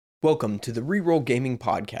Welcome to the Reroll Gaming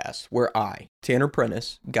Podcast, where I, Tanner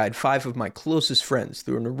Prentice, guide 5 of my closest friends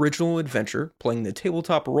through an original adventure playing the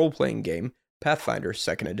tabletop role-playing game Pathfinder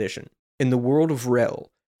 2nd Edition. In the world of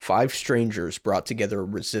Rel, 5 strangers brought together a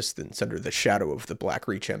resistance under the shadow of the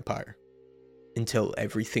Blackreach Empire. Until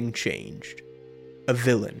everything changed. A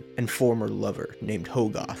villain and former lover named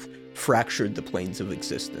Hogoth fractured the planes of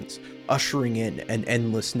existence, ushering in an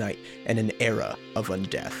endless night and an era of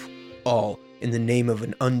undeath. All in the name of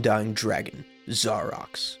an undying dragon,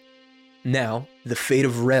 Zarox. Now, the fate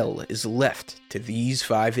of Rel is left to these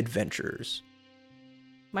 5 adventurers.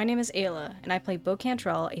 My name is Ayla, and I play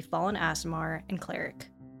Bo-Cantrell, a fallen Aasimar and cleric,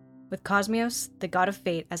 with Cosmios, the god of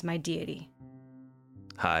fate, as my deity.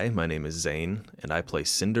 Hi, my name is Zane, and I play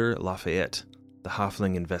Cinder Lafayette, the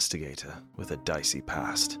halfling investigator with a dicey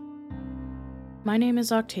past. My name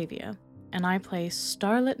is Octavia, and I play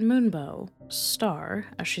Starlit Moonbow. Star,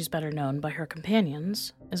 as she's better known by her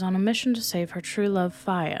companions, is on a mission to save her true love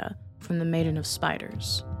Faya from the Maiden of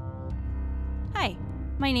Spiders. Hi,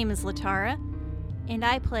 my name is Latara, and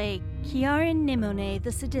I play Kiaran Nimone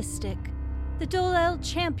the Sadistic, the Dolel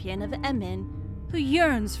champion of Emin, who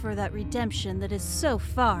yearns for that redemption that is so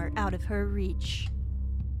far out of her reach.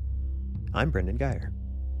 I'm Brendan Geyer.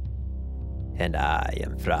 And I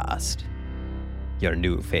am Frost, your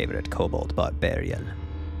new favorite kobold barbarian.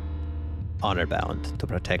 Honor-bound to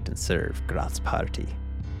protect and serve Groth's party.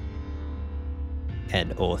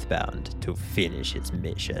 And oath-bound to finish his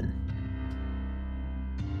mission.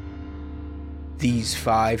 These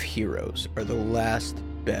 5 heroes are the last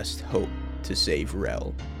best hope to save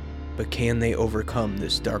Rel. But can they overcome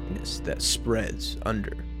this darkness that spreads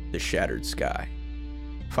under the shattered sky?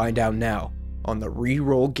 Find out now on the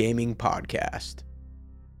Reroll Gaming Podcast.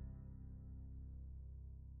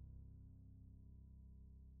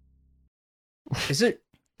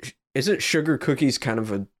 Isn't sugar cookies kind of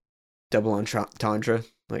a double entendre?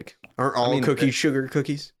 Like, aren't all cookies sugar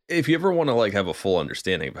cookies? If you ever want to have a full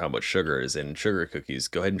understanding of how much sugar is in sugar cookies,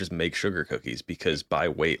 go ahead and just make sugar cookies, because by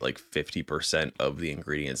weight, 50% of the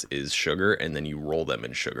ingredients is sugar, and then you roll them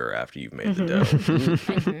in sugar after you've made the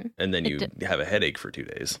dough. And then you have a headache for 2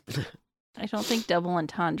 days. I don't think double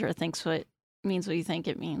entendre thinks what means what you think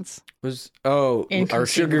it means. Are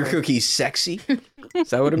sugar cookies sexy?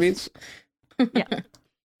 Is that what it means? Yeah.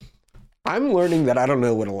 I'm learning that I don't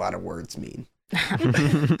know what a lot of words mean.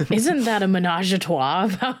 Isn't that a menage a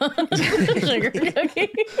trois about sugar cookies?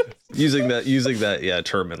 Using that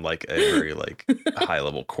term in a very high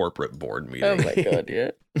level corporate board meeting. Oh my god,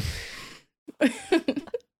 yeah.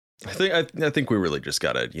 I think we really just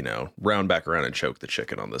gotta, round back around and choke the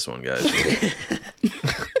chicken on this one, guys.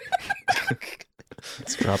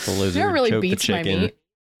 Let's drop the lizard, That really choke beats the my chicken.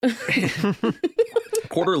 meat.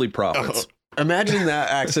 Quarterly profits. Imagine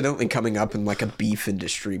that accidentally coming up in a beef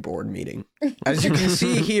industry board meeting. As you can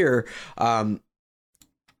see here, our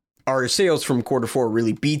sales from Q4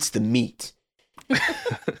 really beats the meat. But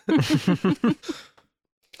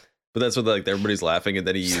that's what everybody's laughing, and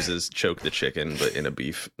then he uses choke the chicken, but in a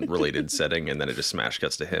beef related setting, and then it just smash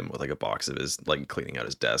cuts to him with a box of his cleaning out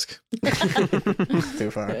his desk.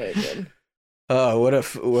 Too far. Very good. Oh, what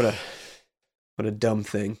a dumb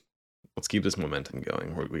thing. Let's keep this momentum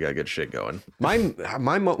going. We got good shit going. One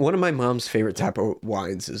of my mom's favorite type of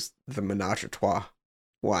wines is the Menage a Trois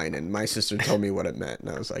wine, and my sister told me what it meant, and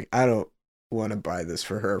I was like, I don't want to buy this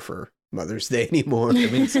for her for Mother's Day anymore.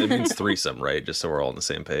 It means threesome, right? Just so we're all on the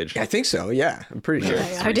same page. I think so. Yeah, I'm pretty sure.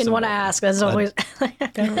 I didn't want to ask. That's always. I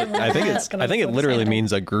think it literally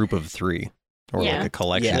means a group of 3, or a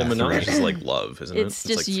collection. Yeah, of menage 3. is love, isn't it? It's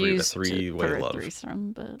just used a three-way love.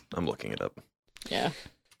 Threesome, but I'm looking it up. Yeah.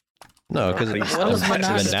 No, because What is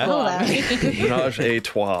menage Menage a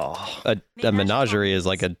trois. a menagerie is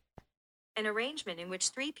an arrangement in which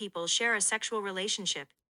 3 people share a sexual relationship,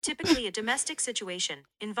 typically a domestic situation,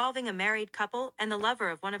 involving a married couple and the lover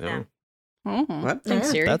of one of them. What? Thanks,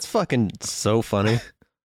 Siri. That's fucking so funny.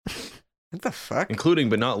 What the fuck? Including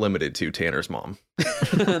but not limited to Tanner's mom.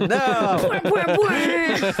 No!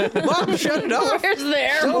 Mom, shut it off! Where's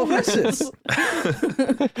there? Don't listen.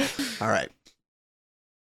 All right.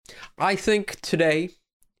 I think today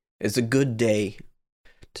is a good day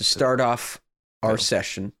to start off our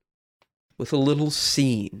session with a little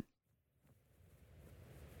scene.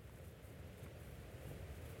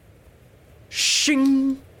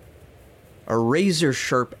 Shing! A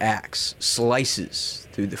razor-sharp axe slices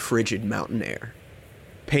through the frigid mountain air,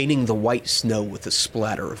 painting the white snow with a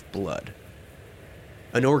splatter of blood.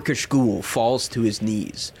 An orcish ghoul falls to his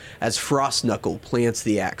knees as Frostknuckle plants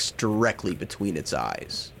the axe directly between its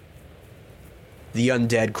eyes. The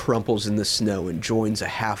undead crumples in the snow and joins a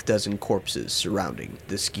half-dozen corpses surrounding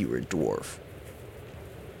the skewered dwarf.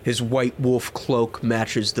 His white wolf cloak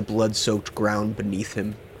matches the blood-soaked ground beneath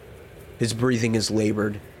him. His breathing is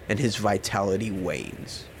labored, and his vitality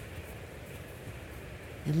wanes.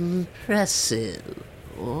 Impressive,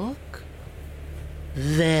 Orc.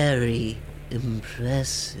 Very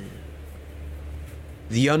impressive.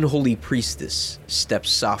 The unholy priestess steps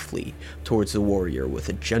softly towards the warrior with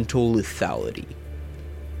a gentle lethality.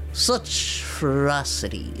 Such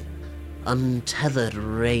ferocity, untethered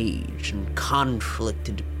rage, and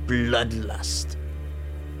conflicted bloodlust.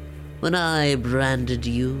 When I branded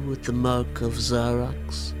you with the mark of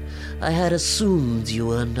Zarox, I had assumed you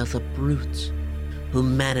were another brute who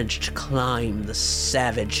managed to climb the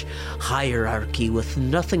savage hierarchy with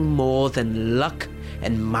nothing more than luck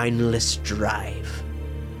and mindless drive.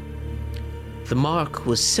 The mark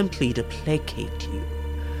was simply to placate you,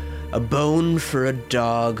 a bone for a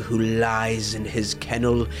dog who lies in his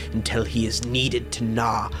kennel until he is needed to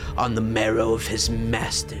gnaw on the marrow of his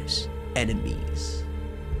master's enemies.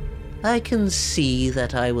 I can see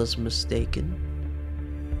that I was mistaken.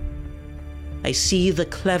 I see the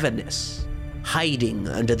cleverness hiding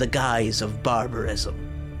under the guise of barbarism.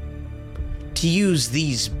 To use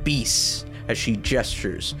these beasts, as she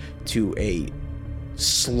gestures to a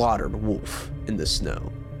slaughtered wolf in the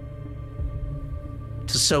snow,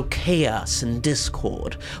 to sow chaos and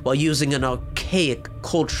discord while using an archaic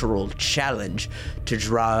cultural challenge to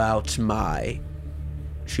draw out my...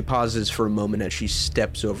 She pauses for a moment as she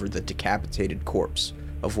steps over the decapitated corpse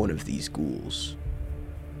of one of these ghouls.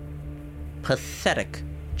 Pathetic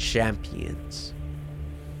champions.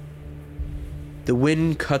 The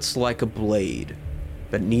wind cuts like a blade,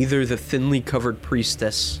 but neither the thinly covered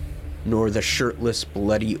priestess nor the shirtless,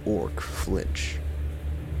 bloody orc flinch.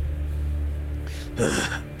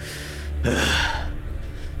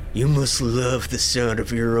 You must love the sound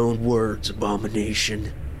of your own words,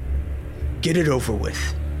 Abomination. Get it over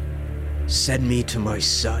with. Send me to my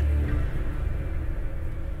son.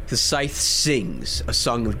 The scythe sings a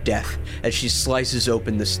song of death as she slices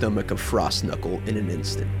open the stomach of Frostknuckle in an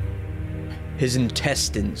instant. His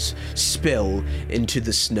intestines spill into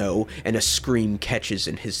the snow and a scream catches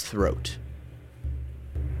in his throat.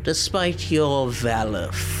 Despite your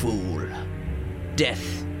valor, fool,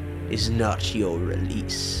 death is not your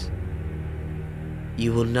release.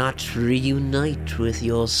 You will not reunite with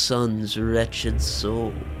your son's wretched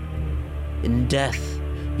soul. In death,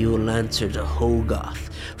 you will answer to Hogarth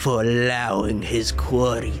for allowing his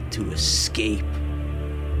quarry to escape.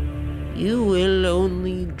 You will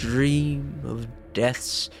only dream of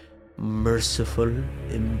death's merciful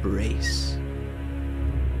embrace.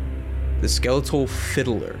 The skeletal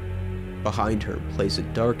fiddler behind her plays a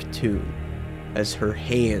dark tune as her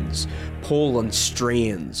hands pull on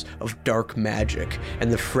strands of dark magic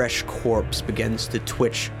and the fresh corpse begins to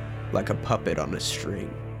twitch like a puppet on a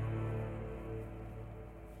string.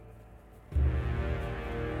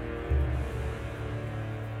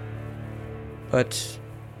 But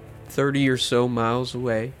 30 or so miles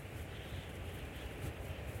away,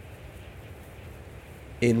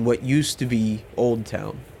 in what used to be Old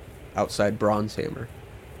Town, outside Bronzehammer,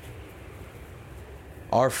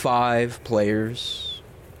 our 5 players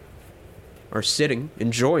are sitting,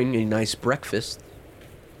 enjoying a nice breakfast,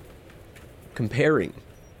 comparing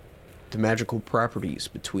the magical properties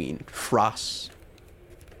between Frost's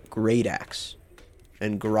Great Axe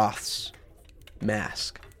and Groth's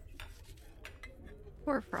Mask.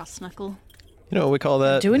 Poor Frostknuckle. You know what we call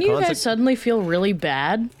that? Do any of you guys suddenly feel really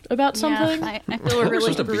bad about something? Yeah, I feel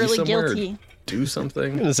really guilty. Do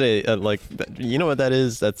something. I'm gonna say, you know what that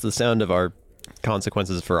is? That's the sound of our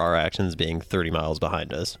consequences for our actions being 30 miles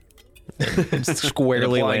behind us. It's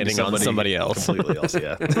squarely landing on somebody else. Completely else,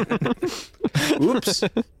 yeah. Oops.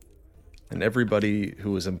 And everybody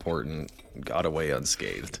who was important got away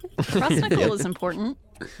unscathed. Frostknuckle was important.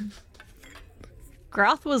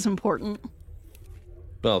 Groth was important.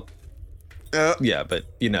 Well, yeah, but,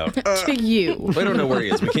 you know. To you. I don't know where he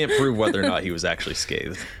is. We can't prove whether or not he was actually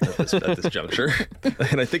scathed at this juncture.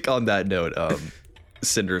 And I think on that note,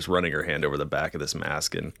 Cinder's running her hand over the back of this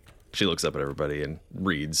mask, and she looks up at everybody and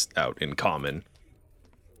reads out in common,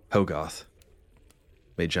 Hogarth,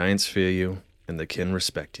 may giants fear you, and the kin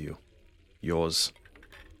respect you. Yours,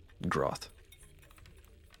 Groth.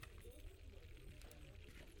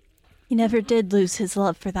 He never did lose his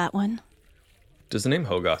love for that one. Does the name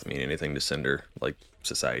Hogarth mean anything to Cinder, like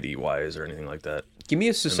society-wise or anything like that? Give me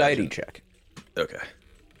a society check. Okay.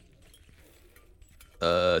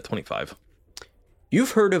 25.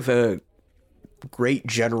 You've heard of a great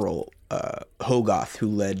general, Hogarth, who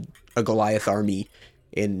led a Goliath army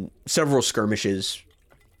in several skirmishes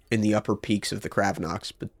in the upper peaks of the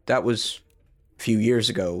Kravnox, but that was a few years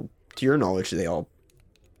ago. To your knowledge, they all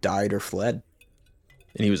died or fled.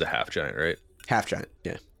 And he was a half giant, right? Half giant,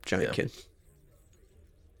 yeah. Giant kid.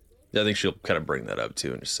 Yeah, I think she'll kind of bring that up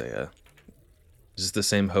too and just say, is this the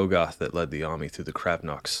same Hogarth that led the army through the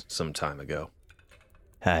Kravnox some time ago?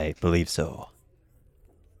 I believe so.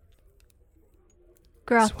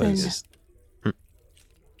 Groth Yes.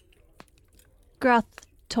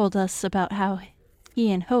 told us about how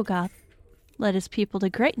he and Hogarth led his people to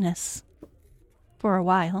greatness for a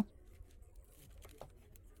while.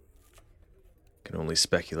 Can only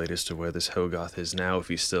speculate as to where this Hogarth is now if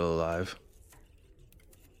he's still alive.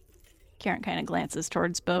 Karen kind of glances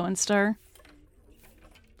towards Bo and Star.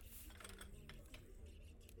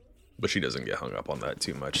 But she doesn't get hung up on that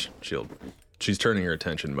too much. She's turning her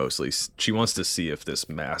attention mostly. She wants to see if this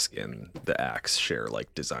mask and the axe share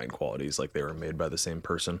like design qualities, like they were made by the same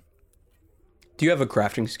person. Do you have a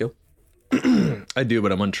crafting skill? I do,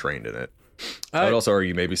 but I'm untrained in it. I would also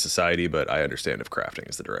argue maybe society, but I understand if crafting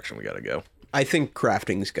is the direction we got to go. I think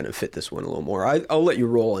crafting is going to fit this one a little more. I'll let you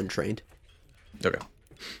roll untrained. Okay.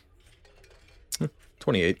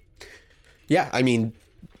 28. Yeah, I mean,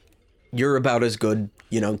 you're about as good,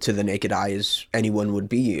 to the naked eye as anyone would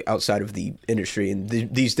be outside of the industry, and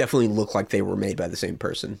these definitely look like they were made by the same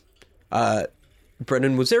person.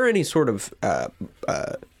 Brennan, was there any sort of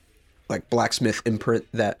like blacksmith imprint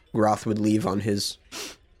that Groth would leave on his?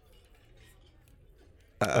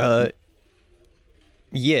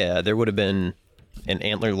 Yeah, there would have been an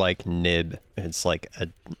antler-like nib. It's like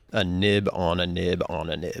a nib on a nib on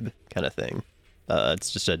a nib kind of thing.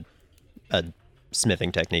 It's just a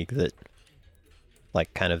smithing technique that,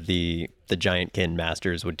 like, kind of the giant kin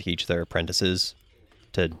masters would teach their apprentices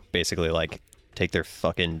to basically, like, take their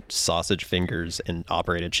fucking sausage fingers and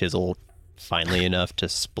operate a chisel finely enough to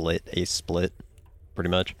split a split, pretty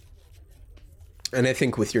much. And I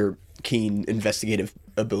think with your keen investigative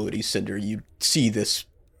abilities, Cinder, you see this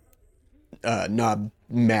knob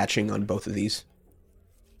matching on both of these.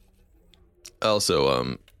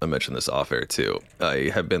 Also, I mentioned this off air too. I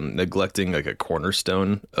have been neglecting like a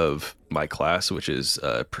cornerstone of my class, which is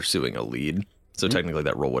pursuing a lead. So technically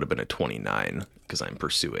that roll would have been a 29 because I'm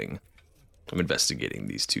investigating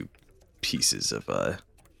these two pieces of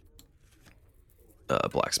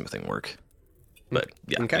blacksmithing work. But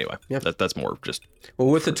yeah, Okay. Anyway, Yeah. That's more just... Well,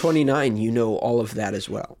 with the 29, you know all of that as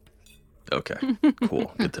well. Okay,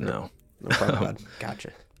 cool. Good to know. No problem, bud.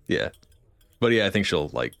 Gotcha. Yeah. But yeah, I think she'll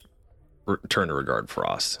like turn to regard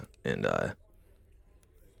Frost and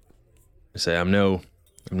say, I'm no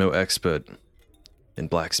expert in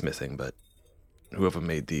blacksmithing, but whoever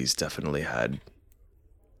made these definitely had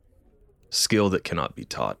skill that cannot be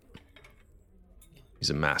taught. He's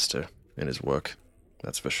a master in his work,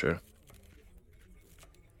 that's for sure.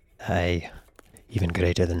 Aye, even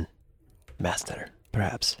greater than master,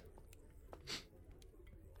 perhaps.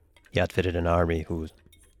 He outfitted an army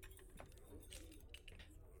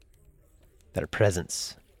their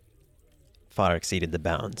presence far exceeded the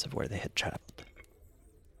bounds of where they had traveled.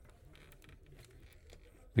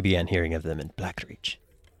 We began hearing of them in Blackreach.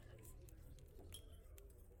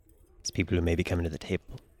 As people who may be coming to the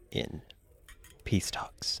table in peace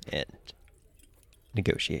talks and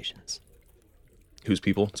negotiations. Whose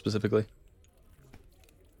people specifically?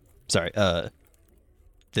 Sorry,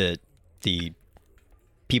 the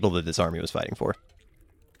people that this army was fighting for.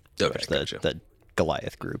 Okay, The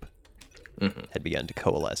Goliath group had begun to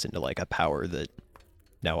coalesce into like a power that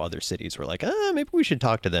now other cities were like, maybe we should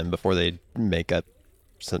talk to them before they make up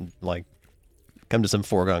some, like, come to some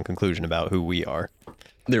foregone conclusion about who we are.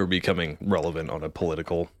 They were becoming relevant on a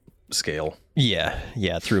political scale. Yeah,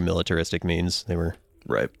 through militaristic means they were.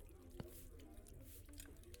 Right.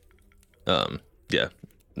 Yeah,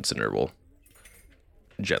 Cinder will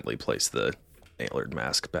gently place the antlered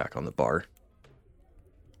mask back on the bar.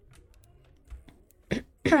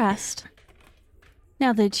 Frost,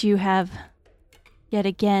 now that you have, yet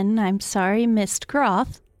again, I'm sorry, missed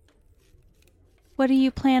Groth, what do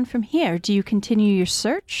you plan from here? Do you continue your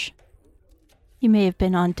search? You may have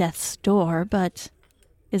been on death's door, but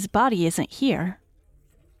his body isn't here.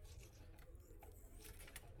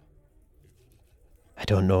 I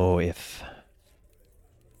don't know if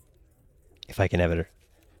I can ever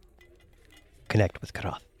connect with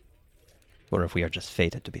Karoth, or if we are just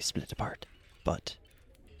fated to be split apart, but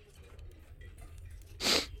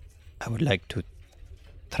I would like to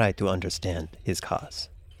try to understand his cause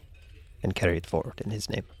and carry it forward in his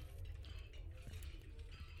name.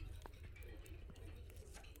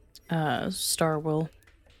 Star will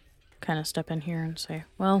kind of step in here and say,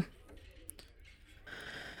 well,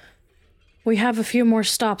 We have a few more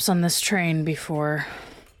stops on this train before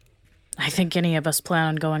I think any of us plan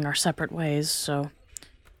on going our separate ways, so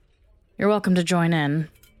you're welcome to join in.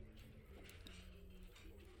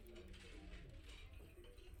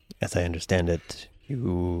 As I understand it,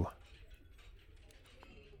 you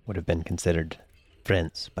would have been considered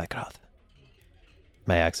friends by Groth.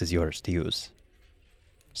 My axe is yours to use.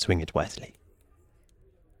 Swing it wisely.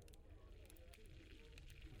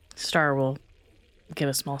 Star will give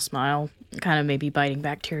a small smile, kind of maybe biting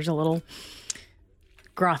back tears a little.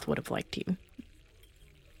 Groth would have liked you.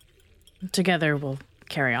 Together we'll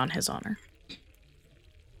carry on his honor.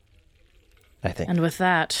 I think. And with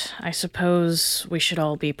that, I suppose we should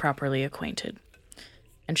all be properly acquainted.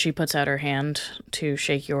 And she puts out her hand to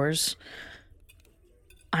shake yours.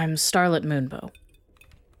 I'm Starlet Moonbow.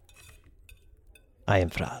 I am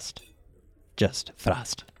Frost. Just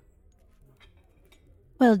Frost.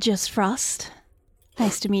 Well, Just Frost.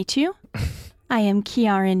 Nice to meet you. I am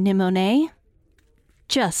Kiaran Nimone.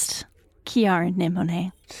 Just Kiaran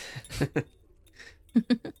Nimone.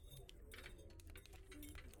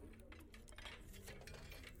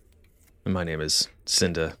 My name is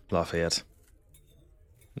Cinda Lafayette.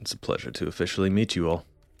 It's a pleasure to officially meet you all.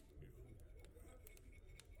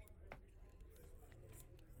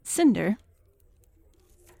 Cinder?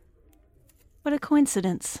 What a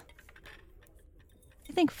coincidence.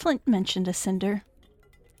 I think Flint mentioned a Cinder.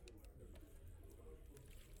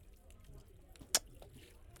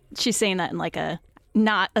 She's saying that in like a,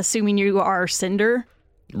 not assuming you are Cinder,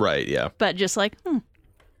 Right, yeah. but just like,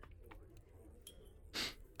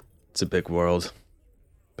 It's a big world.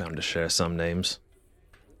 Bound to share some names.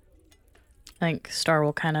 I think Star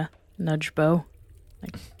will kind of nudge Bo.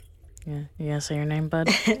 Like, yeah, you gotta say your name, bud?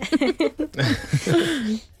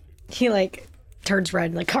 He, like, turns red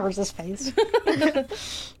and, like, covers his face.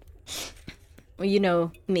 Well, you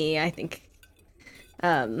know me, I think.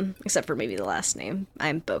 Except for maybe the last name.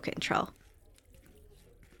 I'm Bo Cantrell.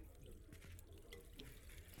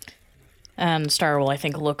 And Star will, I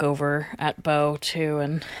think, look over at Bo, too,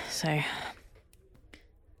 and say,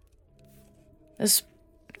 this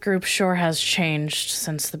group sure has changed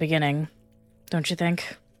since the beginning, don't you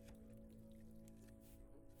think?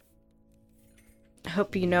 I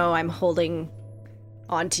hope you know I'm holding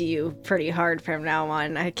onto you pretty hard from now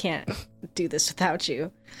on. I can't do this without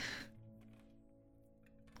you.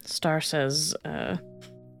 Star says, I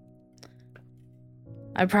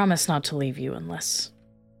promise not to leave you unless...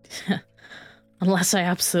 unless I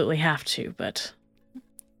absolutely have to, but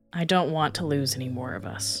I don't want to lose any more of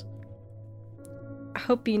us. I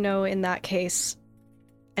hope you know in that case,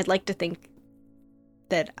 I'd like to think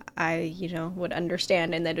that I, would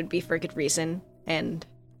understand and that it'd be for good reason. And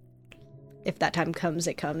if that time comes,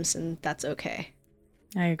 it comes, and that's okay.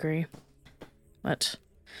 I agree. But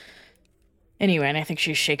anyway, and I think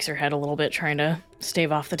she shakes her head a little bit, trying to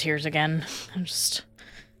stave off the tears again. I'm just...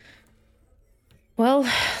 Well,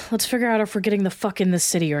 let's figure out if we're getting the fuck in this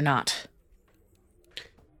city or not.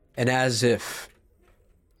 And as if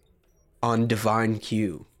on divine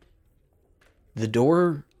cue, the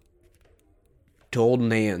door to Old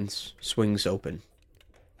Nan's swings open,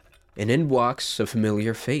 and in walks a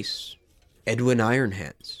familiar face, Edwin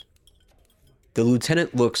Ironhands. The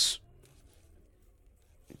lieutenant looks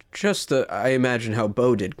just, I imagine how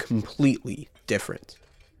Bo did, completely different.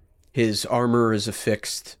 His armor is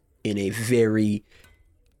affixed in a very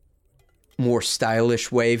more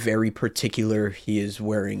stylish way, very particular. He is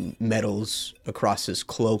wearing medals across his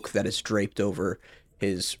cloak that is draped over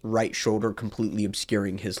his right shoulder, completely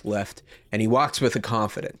obscuring his left, and he walks with a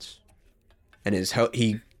confidence. And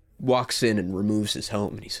he walks in and removes his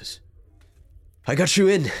helm, and he says, I got you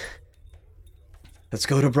in. Let's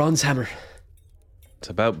go to Bronzehammer. It's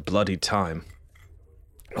about bloody time.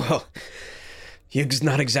 Well, Yig's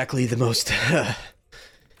not exactly the most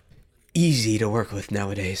easy to work with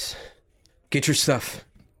nowadays. Get your stuff.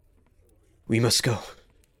 We must go.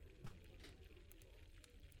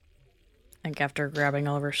 I think after grabbing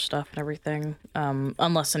all of her stuff and everything,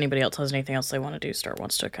 unless anybody else has anything else they want to do, Star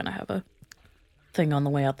wants to kind of have a thing on the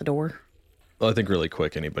way out the door. Well, I think really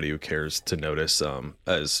quick, anybody who cares to notice,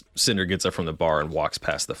 as Cinder gets up from the bar and walks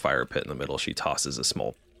past the fire pit in the middle, she tosses a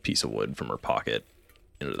small piece of wood from her pocket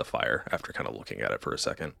into the fire after kind of looking at it for a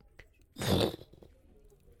second.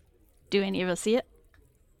 do any of us see it?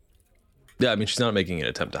 Yeah, I mean, she's not making an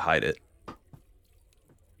attempt to hide it.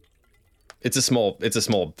 It's a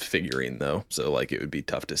small figurine though, so like it would be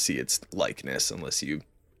tough to see its likeness unless you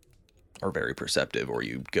are very perceptive or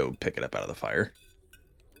you go pick it up out of the fire.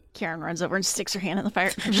 Karen runs over and sticks her hand in the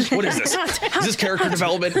fire. What is this? Is this character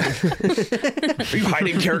development? Are you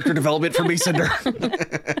hiding character development from me, Cinder?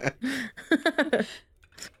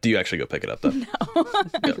 Do you actually go pick it up, though? No.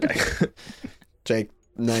 Okay. Take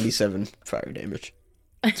 97 fire damage.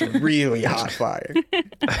 It's a really hot fire.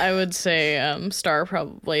 I would say Star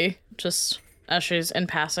probably just, as she's in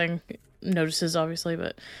passing, notices, obviously,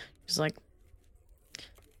 but she's like,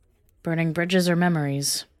 burning bridges are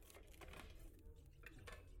memories.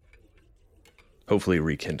 Hopefully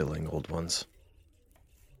rekindling old ones.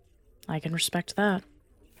 I can respect that.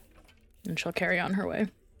 And she'll carry on her way.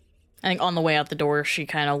 I think on the way out the door, she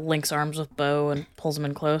kind of links arms with Bo and pulls him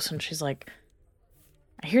in close, and she's like,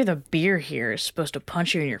 I hear the beer here is supposed to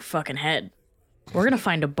punch you in your fucking head. We're gonna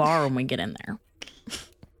find a bar when we get in there.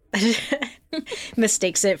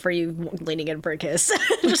 Mistakes it for you leaning in for a kiss.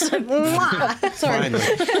 Just like, mwah. Sorry.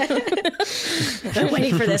 Been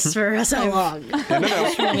waiting for this for so long. I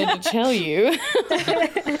just wanted to tell you.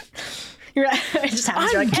 It just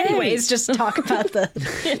happens. You're like, anyways, just talk about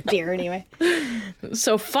the beer anyway.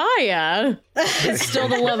 Sophia is still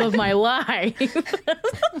the love of my life.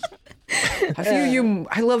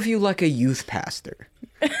 I love you like a youth pastor.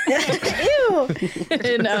 Ew.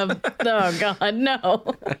 And, oh god,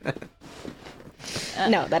 no.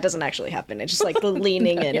 No, that doesn't actually happen. It's just like the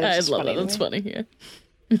leaning in. Yeah, I It's love funny it. to It's me. funny.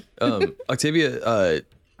 Yeah. Octavia,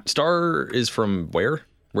 Star is from where?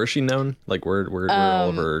 Where's she known? Like, where all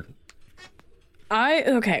of her...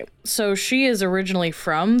 Okay, so she is originally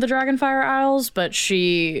from the Dragonfire Isles, but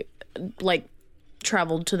she, like,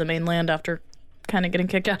 traveled to the mainland after kind of getting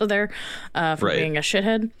kicked out of there for Right. being a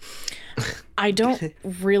shithead. I don't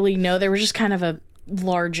really know. There was just kind of a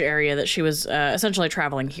large area that she was essentially a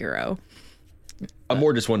traveling hero. I'm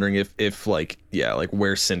more just wondering if like, yeah, like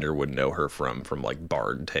where Cinder would know her from like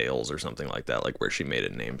Bard Tales or something like that, like where she made a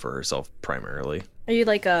name for herself primarily. Are you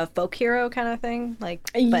like a folk hero kind of thing? Like,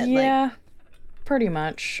 but Yeah, pretty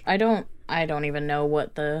much. I don't even know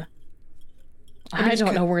what the... I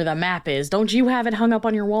don't know where the map is. Don't you have it hung up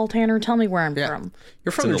on your wall, Tanner? Tell me where I'm from.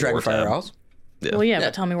 You're from the in the lore Dragonfire tab. Isles? Yeah. Well, yeah,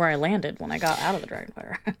 but tell me where I landed when I got out of the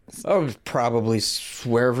Dragonfire Isles. Oh, probably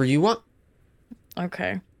wherever you want.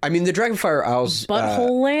 Okay. I mean, the Dragonfire Isles...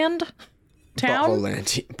 Butthole Land? Town? Butthole Land.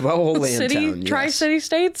 Butthole Land City? town, yes. Tri-City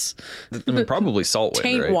states? I mean, probably Saltwind,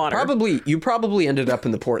 Taint right? water. You probably ended up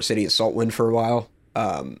in the port city of Saltwind for a while.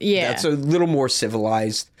 Yeah. That's a little more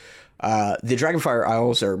civilized. The Dragonfire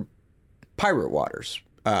Isles are pirate waters.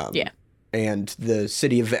 Yeah. And the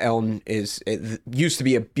city of Eln used to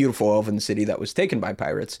be a beautiful elven city that was taken by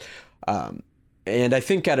pirates. And I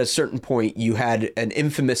think at a certain point you had an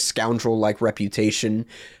infamous scoundrel-like reputation.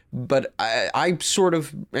 But I sort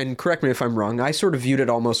of, and correct me if I'm wrong, I sort of viewed it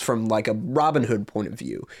almost from like a Robin Hood point of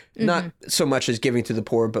view. Mm-hmm. Not so much as giving to the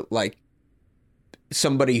poor, but like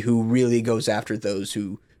somebody who really goes after those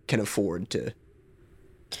who can afford to.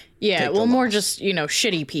 Yeah, Take well, the more loss. just,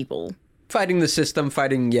 shitty people. Fighting the system,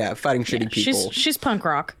 fighting shitty people. She's punk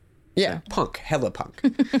rock. Yeah, punk, hella punk.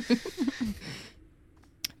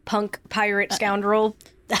 punk pirate scoundrel.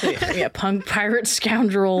 Yeah, punk, pirate,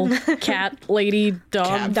 scoundrel, cat, lady,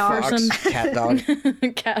 dog, person. Fox, cat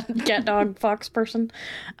dog. cat, dog, fox person.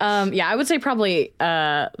 Yeah, I would say probably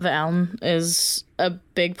the Elm is a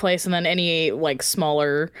big place, and then any like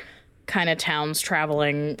smaller kind of towns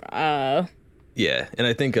traveling. Yeah, and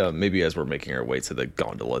I think maybe as we're making our way to the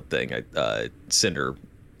gondola thing, Cinder,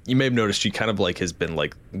 you may have noticed she kind of like has been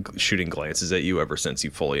like shooting glances at you ever since you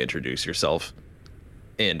fully introduced yourself,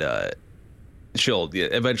 and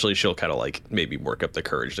eventually she'll kind of like maybe work up the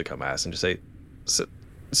courage to come ask and just say,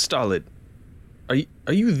 Starlit, are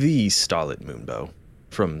you the Starlit Moonbow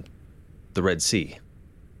from the Red Sea?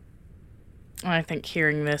 I think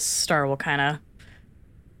hearing this, Star will kind of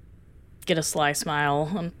get a sly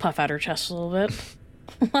smile and puff out her chest a little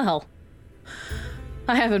bit. Well,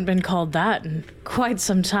 I haven't been called that in quite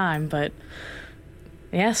some time, but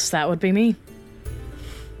yes, that would be me.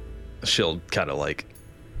 She'll kind of like,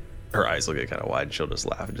 her eyes will get kind of wide and she'll just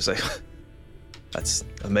laugh and just say, that's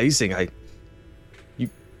amazing.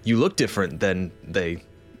 You look different than they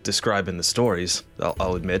describe in the stories,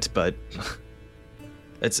 I'll admit, but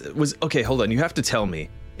okay, hold on. You have to tell me,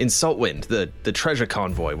 in Saltwind, the treasure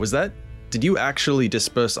convoy, did you actually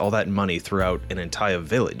disperse all that money throughout an entire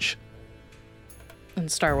village? And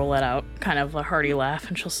Star will let out kind of a hearty laugh,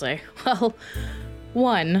 and she'll say, well,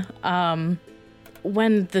 one,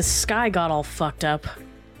 when the sky got all fucked up,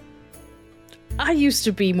 I used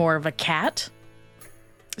to be more of a cat,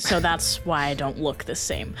 so that's why I don't look the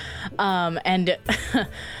same. And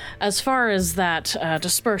as far as that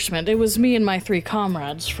disbursement, it was me and my 3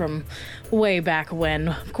 comrades from way back when.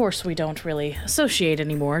 Of course, we don't really associate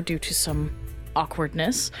anymore due to some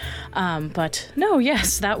awkwardness. But no,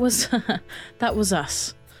 yes, that was that was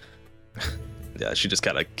us. Yeah, she just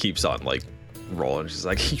kind of keeps on like rolling. She's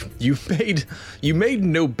like, you made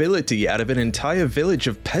nobility out of an entire village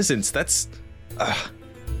of peasants. That's I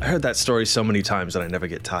heard that story so many times and I never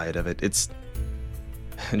get tired of it.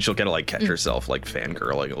 And she'll kind of like catch herself like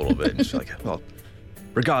fangirling a little bit. And she's like, well,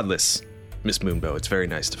 regardless, Miss Moonbow, it's very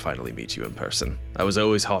nice to finally meet you in person. I was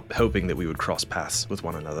always hoping that we would cross paths with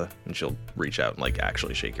one another. And she'll reach out and like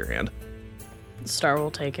actually shake your hand. Star will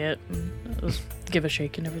take it and give a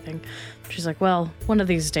shake and everything. She's like, well, one of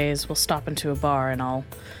these days we'll stop into a bar and I'll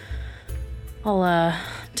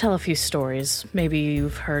tell a few stories. Maybe you'll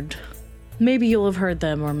have heard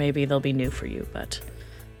them, or maybe they'll be new for you, but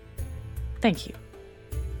thank you.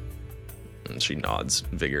 And she nods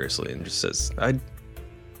vigorously and just says,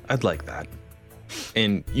 I'd like that.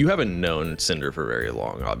 And you haven't known Cinder for very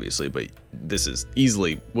long, obviously, but this is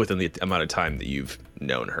easily within the amount of time that you've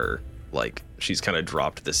known her. Like, she's kind of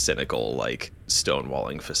dropped the cynical, like,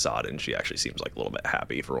 stonewalling facade, and she actually seems like a little bit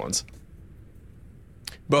happy for once.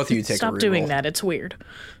 Both of you take Stop a doing reroll. that. It's weird.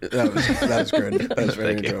 That was good. That was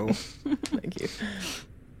very enjoyable. Thank you.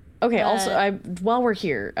 Okay, also, while we're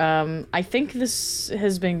here, I think this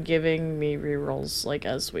has been giving me rerolls, like,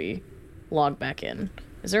 as we log back in.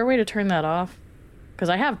 Is there a way to turn that off? Because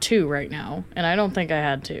I have 2 right now, and I don't think I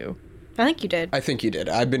had 2. I think you did. I think you did.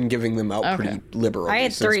 I've been giving them out pretty liberally. I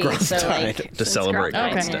had since 3, Grant so died. like To celebrate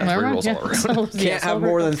Grant's death. Rerolls all around. Can't have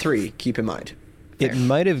more than 3. Keep in mind. It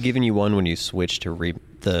might have given you one when you switched to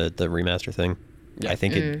the remaster thing. Yeah. I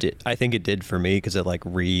think it did. I think it did for me because it like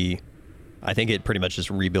I think it pretty much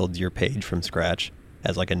just rebuilds your page from scratch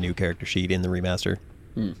as like a new character sheet in the remaster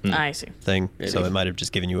I see. thing. So it might have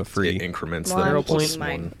just given you a free It increments Well, the I'm plus keeping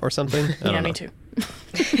mine. 1. or something. I Yeah, don't me know. too.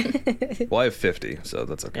 Well, I have 50, so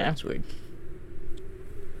that's okay. Yeah. Sweet.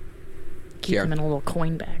 Keep them in a little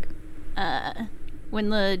coin bag. When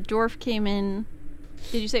the dwarf came in,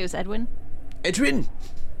 did you say it was Edwin? Edwin!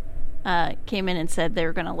 Came in and said they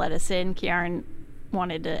were going to let us in. Kiaran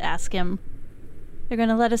wanted to ask him, they're going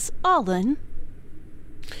to let us all in?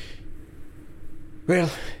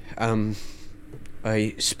 Well,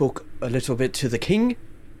 I spoke a little bit to the king.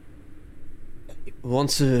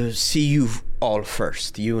 Want to see you all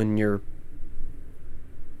first, you and your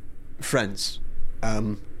friends.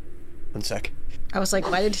 One sec. I was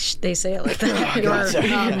like, why did they say it like that?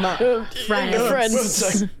 Your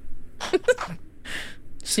friends.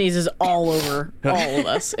 Sneezes all over all of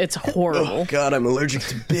us. It's horrible. Oh God, I'm allergic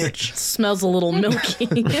to bitch. Smells a little milky.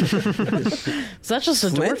 Is that just a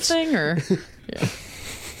dwarf thing, or? Yeah.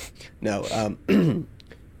 No,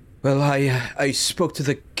 well, I spoke to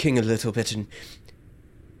the king a little bit, and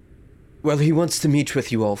well, he wants to meet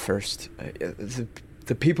with you all first.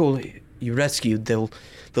 The people you rescued, they'll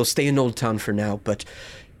stay in Old Town for now, but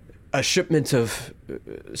a shipment of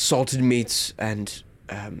salted meats and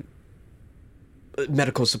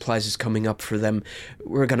medical supplies is coming up for them.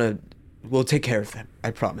 We'll take care of them,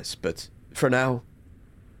 I promise. But for now,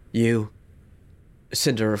 you,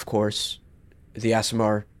 Cinder, of course, the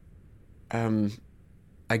Aasimar,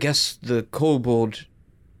 I guess the kobold,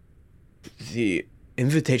 the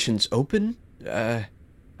invitation's open? I'm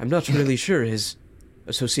not really sure his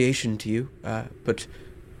association to you, but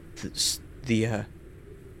the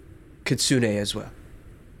Kitsune as well.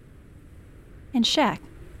 And Shaq.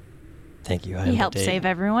 Thank you. He helped save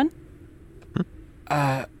everyone.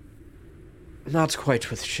 Not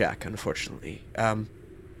quite with Shaq, unfortunately.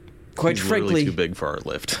 Quite He's frankly, literally too big for our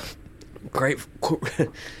lift.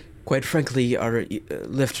 Quite frankly, our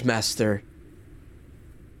lift master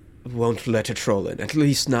won't let a troll in. At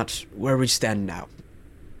least not where we stand now.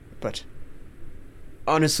 But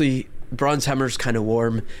honestly, Bronzehammer's kind of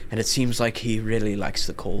warm, and it seems like he really likes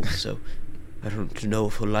the cold. So I don't know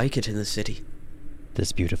if he'll like it in the city.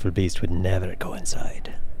 This beautiful beast would never go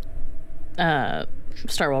inside.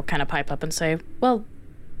 Star will kind of pipe up and say, well,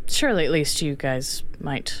 surely at least you guys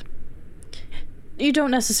might. You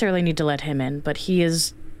don't necessarily need to let him in, but he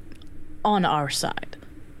is on our side.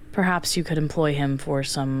 Perhaps you could employ him for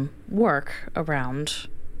some work around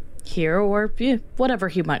here, or whatever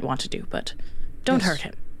he might want to do, but don't hurt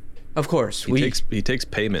him. Of course, He takes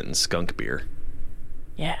payment in skunk beer.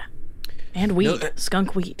 Yeah. And weed.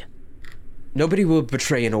 Skunk weed. Nobody will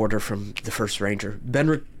betray an order from the First Ranger.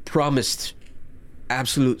 Benric promised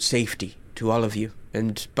absolute safety to all of you,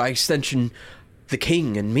 and by extension, the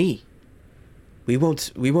king and me. We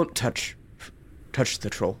won't touch the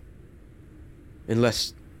troll.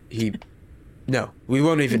 Unless he... No, we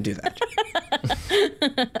won't even do that.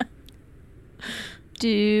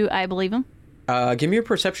 Do I believe him? Give me a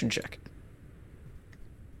perception check.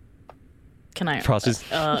 Can I Process.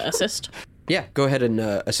 assist? Yeah, go ahead and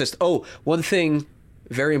assist. Oh, one thing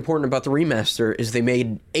very important about the remaster is they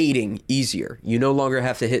made aiding easier. You no longer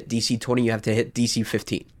have to hit DC 20, you have to hit DC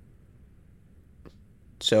 15.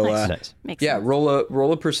 So, Nice. Makes yeah, sense.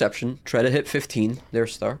 roll a perception. Try to hit 15 there,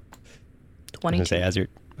 Star. I was gonna say, 22. as you're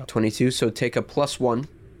 22, so take a +1.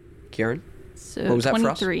 Kieran? So What was that for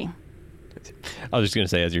us? 23. I was just gonna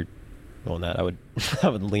say, as you're rolling that, I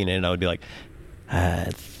would lean in and I would be like,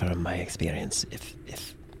 from my experience, if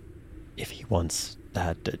he wants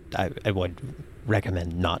that, I would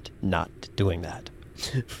recommend not doing that.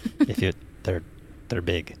 They're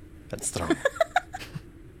big and strong.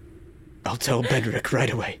 I'll tell Bedrick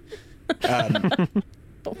right away.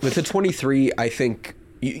 With the 23, I think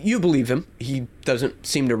you believe him. He doesn't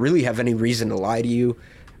seem to really have any reason to lie to you.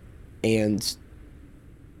 And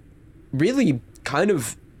really,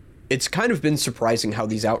 it's kind of been surprising how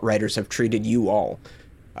these Outriders have treated you all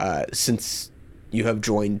since you have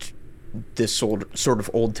joined this sort of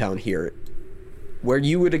old town here. Where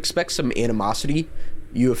you would expect some animosity,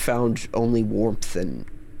 you have found only warmth and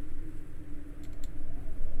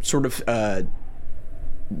sort of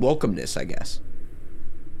welcomeness, I guess.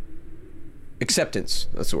 Acceptance,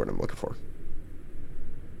 that's the word I'm looking for.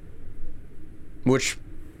 Which,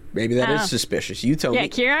 maybe that is suspicious. You tell Yeah, me.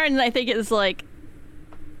 Kieran, I think, is like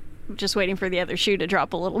just waiting for the other shoe to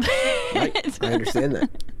drop a little bit. I understand that.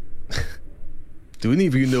 Do any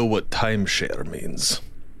of you know what timeshare means?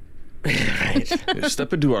 Right.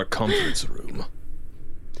 Step into our conference room.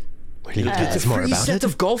 It's a free set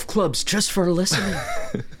of golf clubs just for listening.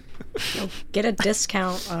 Get a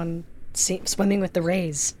discount on swimming with the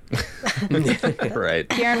rays. Right.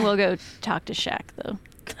 Kieran will go talk to Shaq, though.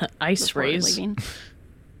 Ice before rays. leaving.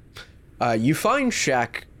 You find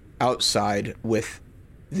Shaq outside with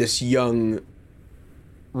this young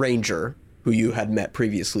ranger who you had met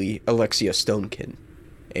previously, Alexia Stonekin.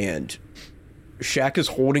 And Shaq is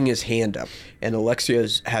holding his hand up, and Alexia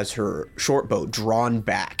has her short bow drawn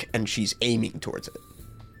back, and she's aiming towards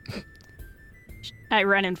it. I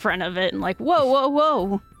run in front of it and like, whoa, whoa,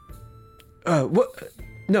 whoa. What?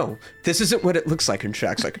 No, this isn't what it looks like. And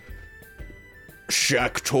Shaq's like,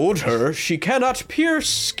 Shaq told her she cannot pierce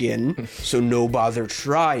skin, so no bother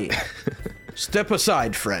trying. Step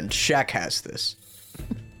aside, friend. Shaq has this.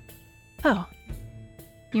 Oh,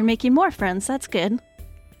 you're making more friends. That's good.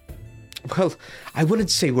 Well, I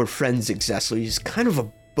wouldn't say we're friends exactly. He's kind of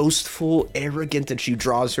a boastful, arrogant, and she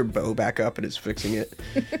draws her bow back up and is fixing it.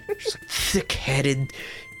 She's like, thick-headed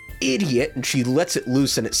idiot, and she lets it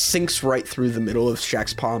loose, and it sinks right through the middle of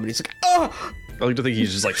Shaq's palm, and he's like, oh! I like to think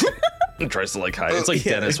he's just like tries to like hide. It's like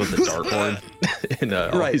Yeah. Dennis with the dartboard. In,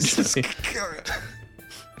 Right. Always Sunny.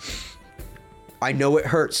 I know it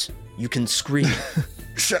hurts. You can scream.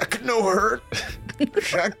 Shaq, no hurt.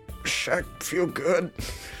 Shaq, feel good.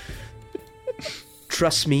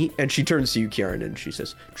 Trust me, and she turns to you, Kieran, and she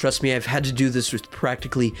says, trust me, I've had to do this with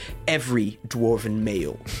practically every dwarven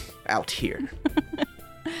male out here.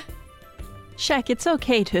 Shaq, it's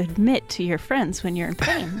okay to admit to your friends when you're in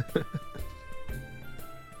pain.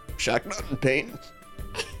 Shaq, not in pain.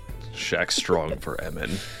 Shaq's strong for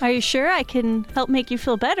Emin. Are you sure I can help make you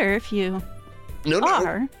feel better if you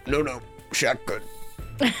are? No. Shaq, good.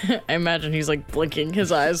 I imagine he's like blinking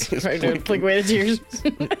his eyes, trying to blink away the tears.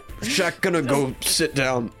 Shaq gonna go sit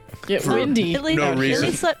down. Yeah, For windy. At least, No at reason.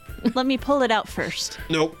 least let me pull it out first.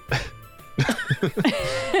 Nope. I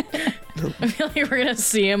feel like we're gonna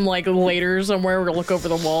see him like later somewhere. We're gonna look over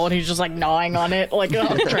the wall and he's just like gnawing on it, like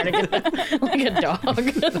trying to get like a dog.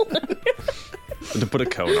 To put a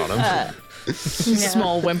coat on him.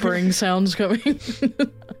 Small whimpering sounds coming.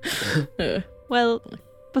 Well,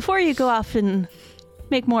 before you go off and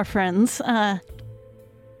make more friends, I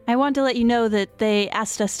want to let you know that they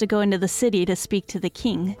asked us to go into the city to speak to the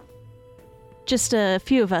king. Just a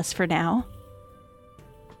few of us for now.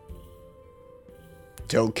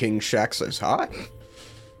 Tell King Shaq says hi.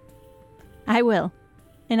 I will.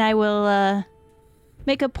 And I will,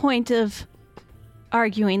 make a point of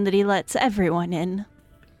arguing that he lets everyone in.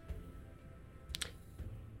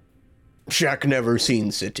 Shaq never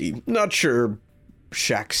seen city. Not sure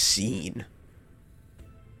Shaq's seen.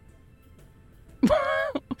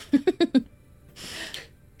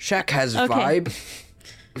 Shaq has Okay. vibe.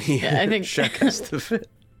 Yeah, I think- Shaq has the fit.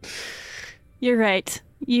 You're right.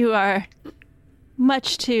 You are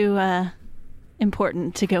much too,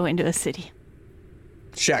 important to go into a city.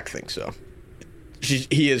 Shaq thinks so.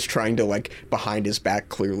 He is trying to, like, behind his back,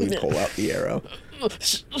 clearly pull out the arrow.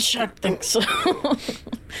 Shaq thinks so.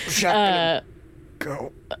 Shaq,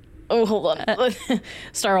 go. Oh, hold on.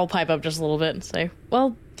 Star will pipe up just a little bit and say,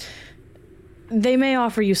 well, they may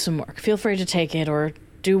offer you some work. Feel free to take it or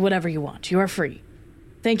do whatever you want. You are free.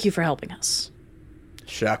 Thank you for helping us.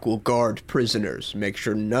 Shaq will guard prisoners, make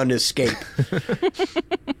sure none escape.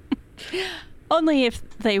 Only if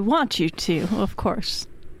they want you to, of course.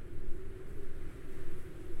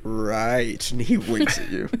 Right. And he winks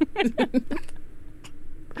at you.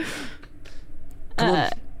 Come on.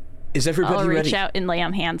 Is everybody I'll ready? reach out and lay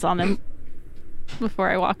on hands on him before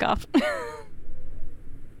I walk off.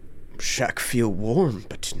 Shaq feel warm,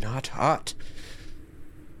 but not hot.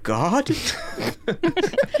 God?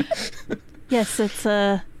 Yes, it's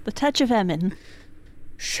the touch of Emin.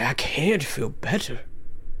 Shaq hand feel better.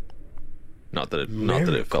 Not that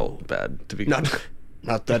it felt bad to be Not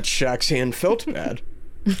that Shaq's hand felt bad.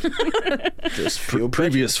 Just feel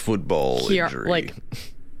previous football Kiara, injury. like,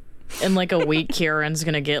 in like a week, Kieran's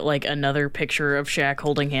gonna get like another picture of Shaq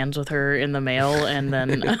holding hands with her in the mail, and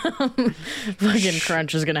then fucking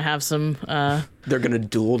Crunch is gonna have some. They're gonna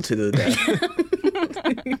duel to the death.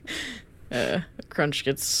 Crunch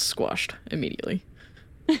gets squashed immediately.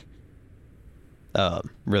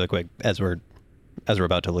 Really quick, as we're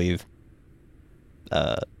about to leave,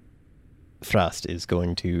 Frost is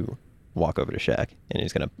going to walk over to Shaq, and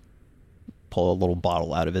he's gonna pull a little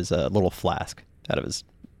bottle out of his little flask out of his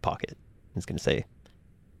pocket. He's gonna say,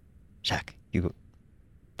 "Shaq, you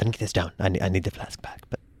drink this down. I need the flask back,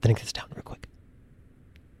 but drink this down real quick."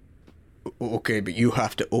 Okay, but you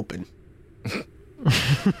have to open.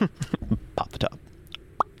 Pop the top.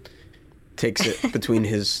 Takes it between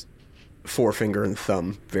his forefinger and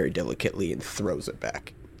thumb very delicately and throws it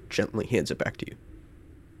back. Gently hands it back to you.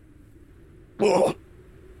 Whoa!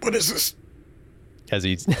 What is this? As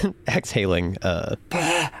he's exhaling,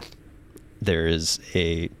 there is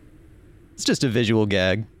it's just a visual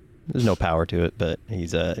gag. There's no power to it, but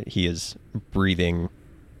he is breathing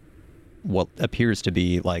what appears to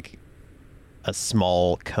be like a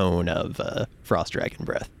small cone of frost dragon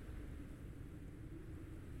breath.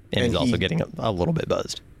 And he's also getting a little bit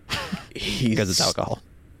buzzed because it's alcohol.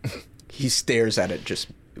 He stares at it just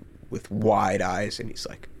with wide eyes, and he's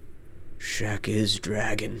like, Shaq is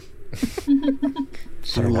dragon.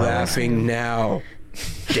 You're laughing now,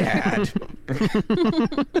 Dad.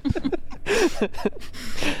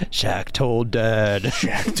 Shaq told Dad.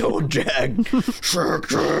 Shaq told Dad. Shaq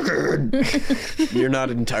dragon. You're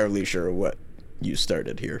not entirely sure what you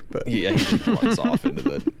started here, but Yeah, he just runs off into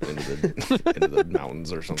the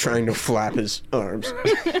mountains or something. trying to flap his arms.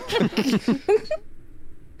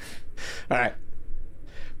 All right.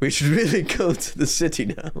 We should really go to the city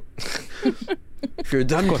now. If you're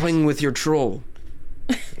done playing with your troll.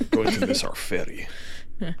 going to miss our ferry.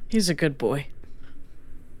 Yeah, he's a good boy.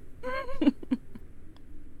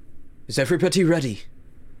 Is everybody ready?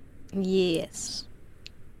 Yes.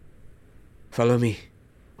 Follow me.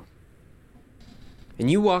 And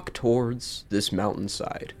you walk towards this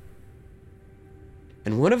mountainside.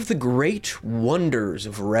 And one of the great wonders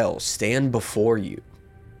of Rel stand before you.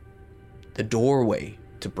 The doorway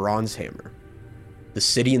to Bronzehammer, the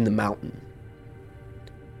city in the mountain.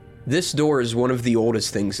 This door is one of the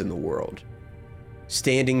oldest things in the world.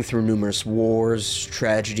 Standing through numerous wars,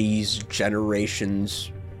 tragedies,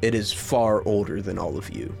 generations, it is far older than all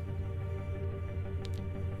of you.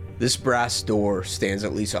 This brass door stands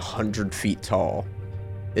at least 100 feet tall.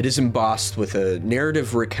 It is embossed with a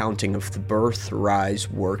narrative recounting of the birth, rise,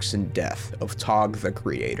 works, and death of Tog the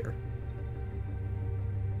Creator.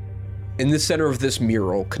 In the center of this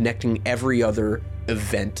mural, connecting every other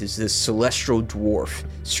event, is this celestial dwarf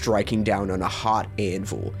striking down on a hot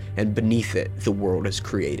anvil, and beneath it, the world is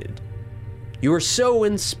created. You are so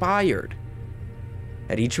inspired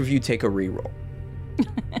that each of you take a reroll.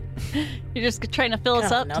 You're just trying to fill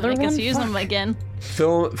us up to another make us one? use them Fuck. again.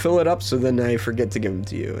 Fill it up so then I forget to give them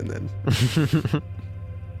to you, and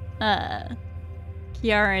then...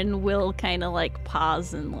 Kiaran will kind of like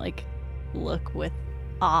pause and like look with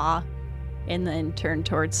awe and then turn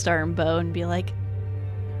towards Star and Bow and be like,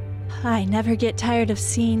 I never get tired of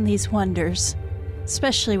seeing these wonders,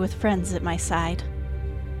 especially with friends at my side.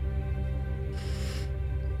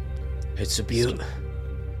 It's a beaut.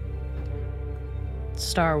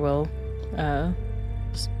 Star will. The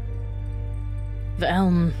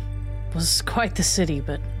Elm was quite the city,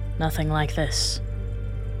 but nothing like this.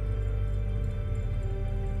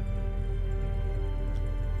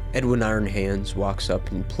 Edwin Ironhands walks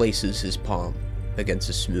up and places his palm against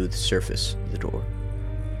the smooth surface of the door.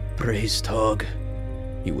 Praise Tog,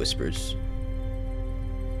 he whispers.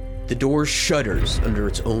 The door shudders under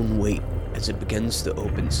its own weight as it begins to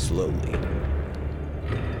open slowly.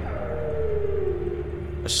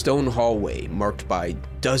 A stone hallway marked by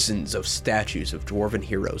dozens of statues of dwarven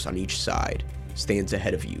heroes on each side stands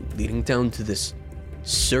ahead of you, leading down to this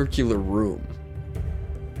circular room.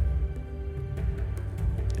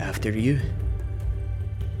 After you.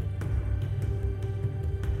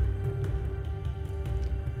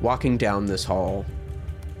 Walking down this hall,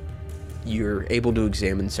 you're able to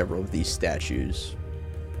examine several of these statues.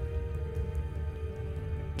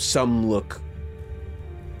 Some look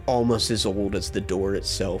almost as old as the door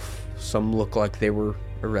itself. Some look like they were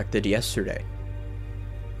erected yesterday.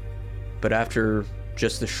 But after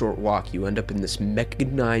just a short walk, you end up in this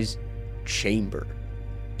mechanized chamber,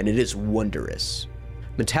 and it is wondrous.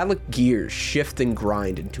 Metallic gears shift and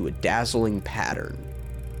grind into a dazzling pattern.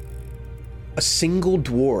 A single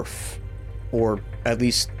dwarf, or at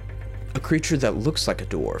least a creature that looks like a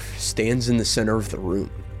dwarf, stands in the center of the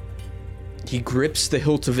room. He grips the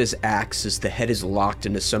hilt of his axe as the head is locked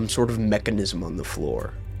into some sort of mechanism on the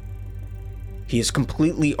floor. He is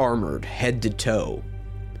completely armored, head to toe,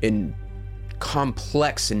 in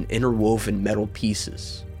complex and interwoven metal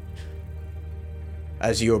pieces.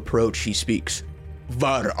 As you approach, he speaks.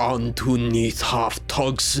 Var antu nith haf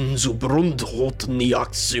tugsen zu brundhot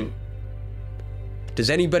niaxim. Does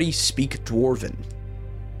anybody speak Dwarven?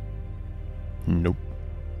 Nope.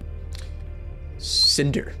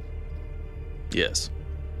 Cinder. Yes.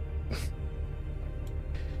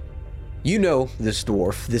 You know this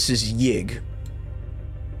dwarf. This is Yig,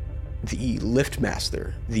 the lift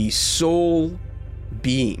master, the sole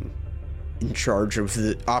being in charge of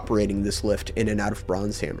operating this lift in and out of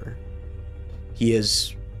Bronzehammer. He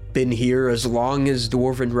has been here as long as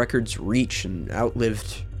Dwarven records reach and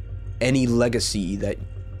outlived any legacy that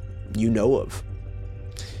you know of.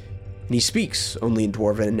 And he speaks only in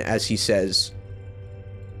Dwarven as he says,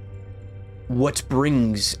 "What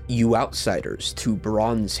brings you outsiders to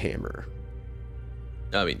Bronzehammer?"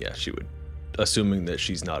 I mean, yeah, she would, assuming that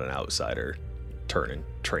she's not an outsider, turn and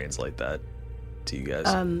translate that to you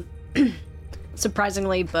guys.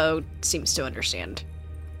 Surprisingly, Bo seems to understand.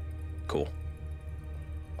 Cool.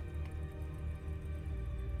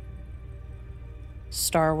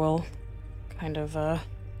 Star will kind of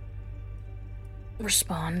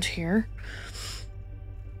respond here.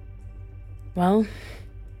 Well,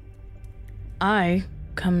 I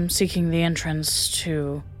come seeking the entrance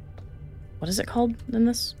to... What is it called in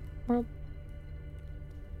this world?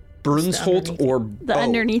 Brunsholt or... The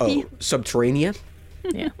underneathy? Subterranea?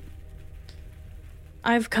 Yeah.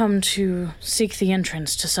 I've come to seek the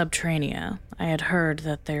entrance to Subterranea. I had heard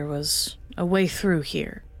that there was a way through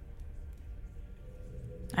here.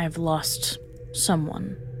 I've lost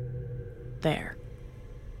someone there.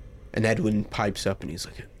 And Edwin pipes up and he's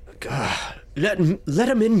like, God, let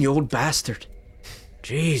him in, you old bastard.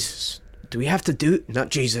 Jesus. Do we have to do...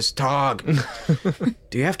 Not Jesus, Tog.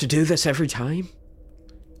 Do you have to do this every time?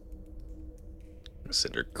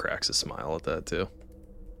 Cinder cracks a smile at that, too.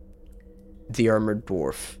 The armored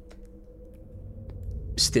dwarf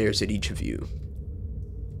stares at each of you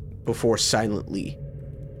before silently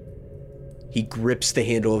he grips the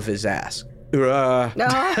handle of his axe. He grips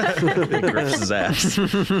his ass.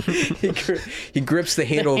 He grips the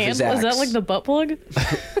handle of his axe. Is that like the butt plug?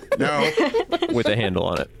 No. With a handle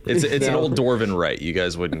on it. It's an old Dwarven right. You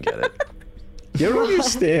guys wouldn't get it. You don't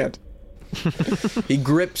understand. He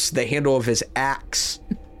grips the handle of his axe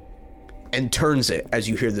and turns it as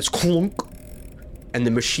you hear this clunk, and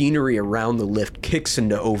the machinery around the lift kicks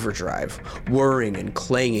into overdrive, whirring and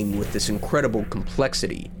clanging with this incredible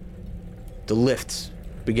complexity. The lift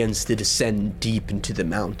begins to descend deep into the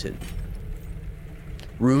mountain.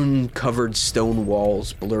 Rune-covered stone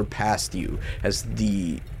walls blur past you as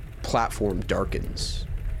the platform darkens.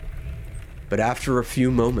 But after a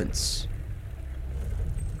few moments,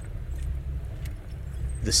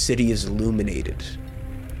 the city is illuminated,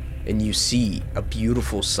 and you see a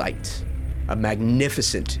beautiful sight, a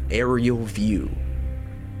magnificent aerial view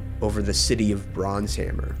over the city of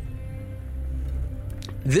Bronzehammer.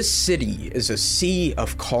 This city is a sea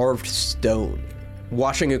of carved stone,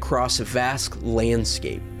 washing across a vast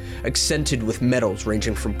landscape, accented with metals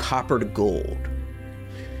ranging from copper to gold.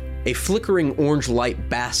 A flickering orange light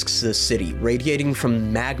basks the city, radiating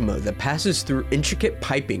from magma that passes through intricate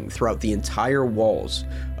piping throughout the entire walls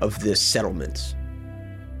of this settlement.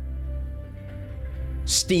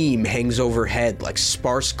 Steam hangs overhead like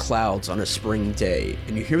sparse clouds on a spring day,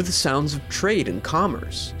 and you hear the sounds of trade and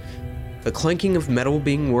commerce. The clanking of metal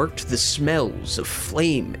being worked, the smells of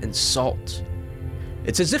flame and salt.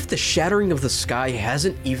 It's as if the shattering of the sky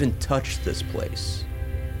hasn't even touched this place.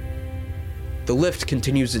 The lift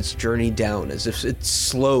continues its journey down as if it's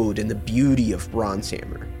slowed in the beauty of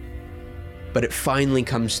Bronzehammer. But it finally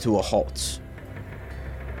comes to a halt.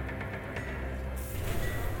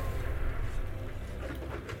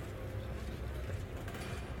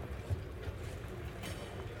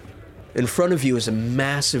 In front of you is a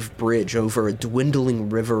massive bridge over a dwindling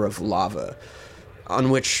river of lava, on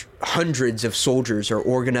which hundreds of soldiers are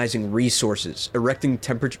organizing resources, erecting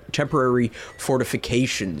temporary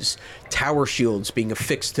fortifications, tower shields being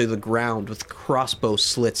affixed to the ground with crossbow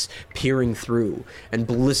slits peering through, and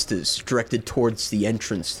ballistas directed towards the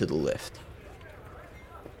entrance to the lift.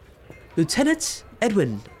 Lieutenant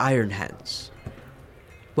Edwin Ironhands,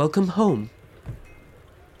 welcome home.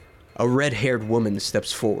 A red-haired woman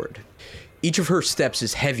steps forward. Each of her steps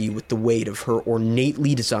is heavy with the weight of her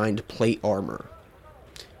ornately designed plate armor.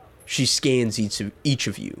 She scans each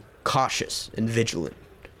of you, cautious and vigilant,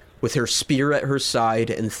 with her spear at her side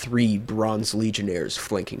and 3 bronze legionnaires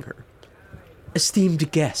flanking her.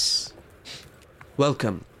 Esteemed guests,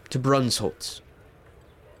 welcome to Brunsholt.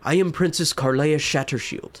 I am Princess Carlea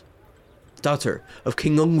Shattershield, daughter of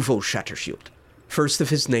King Ungvo Shattershield, first of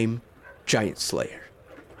his name, Giant Slayer.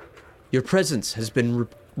 Your presence has been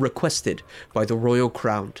requested by the Royal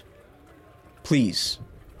Crown. Please,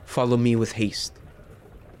 follow me with haste.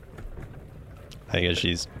 I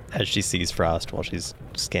think as she sees Frost while she's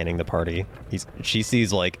scanning the party, she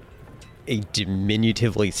sees like a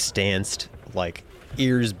diminutively stanced, like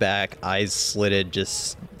ears back, eyes slitted,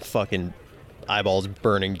 just fucking eyeballs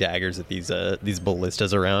burning daggers at these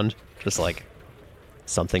ballistas around. Just like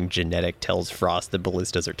something genetic tells Frost that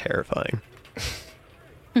ballistas are terrifying.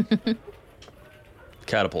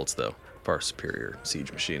 Catapults, though, far superior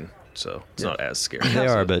siege machine, so it's not as scary. They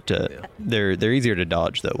are, but they're easier to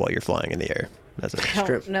dodge though while you're flying in the air. That's a I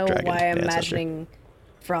don't know dragon why I'm ancestor. imagining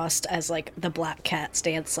Frost as like the black cat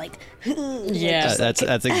stance, like Yeah, That's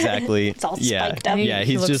exactly. it's all yeah, spiked up. yeah.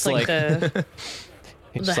 He's looks just like the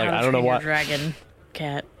he's the just like How I to don't know Train Your what. Dragon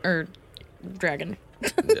cat or dragon.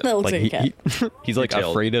 That looks Like like a cat. he's like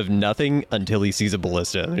Detailed. afraid of nothing until he sees a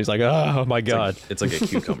ballista. And he's like, oh my god. It's like a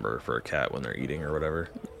cucumber for a cat when they're eating or whatever.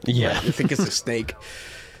 Yeah. I think it's a snake.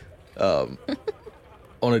 I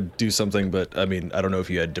want to do something, but I mean, I don't know if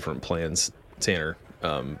you had different plans, Tanner.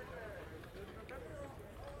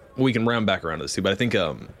 We can round back around to this too, but I think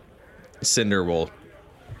Cinder will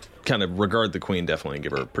kind of regard the queen definitely and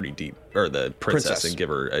give her a pretty deep, or the princess and give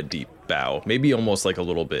her a deep bow. Maybe almost like a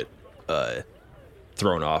little bit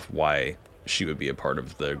thrown off why she would be a part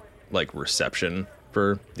of the like reception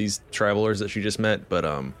for these travelers that she just met. But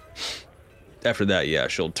after that, yeah,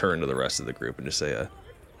 she'll turn to the rest of the group and just say,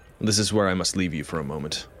 this is where I must leave you for a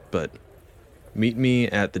moment, but meet me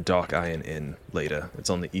at the Dock Iron Inn later. It's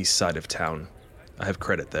on the east side of town. I have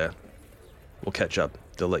credit there. We'll catch up.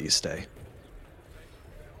 They'll let you stay.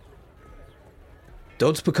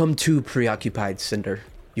 Don't become too preoccupied, Cinder.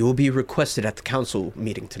 You will be requested at the council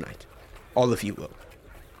meeting tonight. All of you will.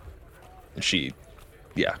 And she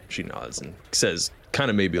nods and says, kind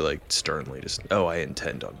of maybe like sternly, just, oh, I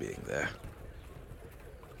intend on being there.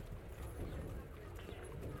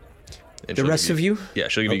 And The she'll rest give of you? Yeah,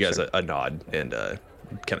 she'll give you guys sorry. a nod and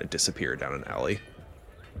kind of disappear down an alley.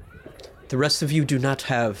 The rest of you do not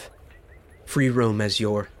have free roam as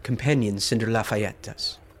your companion, Cinder Lafayette,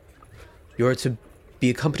 does. You are to be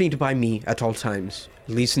accompanied by me at all times,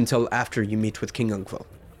 at least until after you meet with King Ungvo.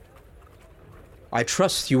 I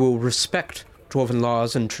trust you will respect dwarven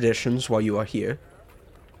laws and traditions while you are here.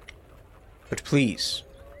 But please,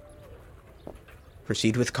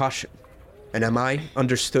 proceed with caution. And am I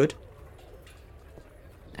understood?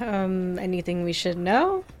 Anything we should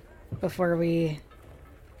know before we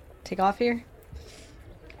take off here?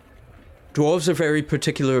 Dwarves are very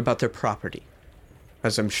particular about their property,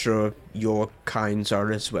 as I'm sure your kinds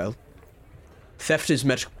are as well. Theft is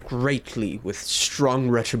met greatly with strong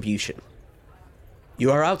retribution.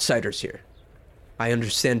 You are outsiders here. I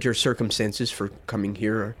understand your circumstances for coming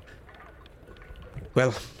here.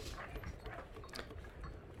 Well,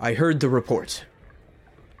 I heard the report.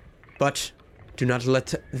 But do not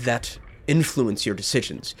let that influence your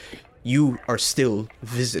decisions. You are still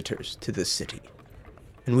visitors to this city.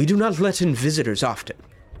 And we do not let in visitors often.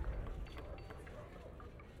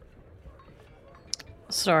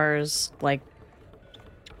 Stars, like,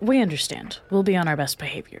 we understand. We'll be on our best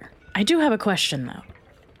behavior. I do have a question, though.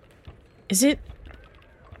 Is it...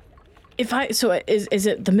 Is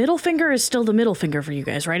it the middle finger is still the middle finger for you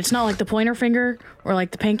guys, right? It's not like the pointer finger or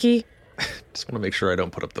like the pinky? Just want to make sure I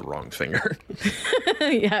don't put up the wrong finger.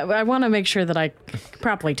 Yeah, I want to make sure that I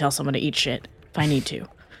properly tell someone to eat shit if I need to.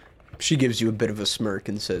 She gives you a bit of a smirk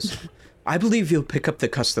and says, I believe you'll pick up the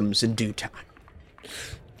customs in due time.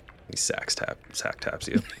 He sack taps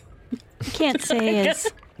you. Can't say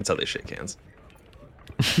is That's how they shake hands.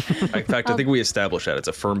 In fact, I think we established that it's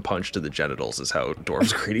a firm punch to the genitals is how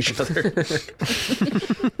dwarves greet each other.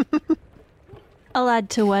 I'll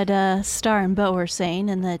add to what Star and Bo were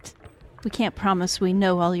saying, and that We can't promise we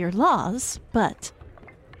know all your laws, but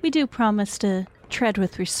we do promise to tread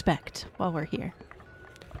with respect while we're here.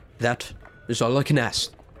 That is all I can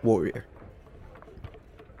ask, warrior.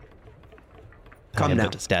 I Come am now.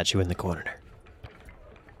 but a statue in the corner.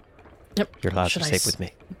 Yep. Your lives Should are I safe with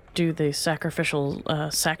me. do the sacrificial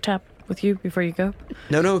sack tap with you before you go?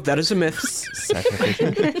 No, that is a myth.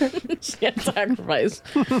 Sacrificial? Yeah, sacrifice.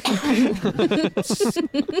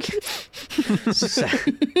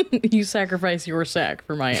 You sacrifice your sack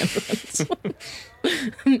for my entrance.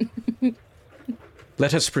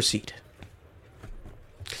 Let us proceed.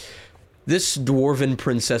 This dwarven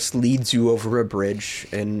princess leads you over a bridge,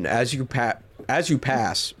 and as you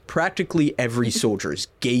pass, practically every soldier is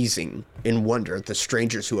gazing in wonder at the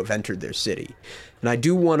strangers who have entered their city. And I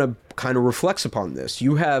do want to kind of reflect upon this.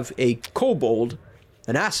 You have a kobold,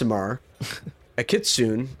 an Aasimar, a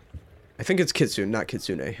Kitsune, I think it's Kitsune, not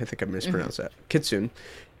Kitsune, I think I mispronounced that, Kitsune,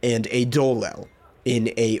 and a Dolel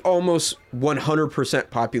in a almost 100%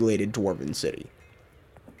 populated dwarven city.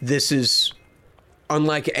 This is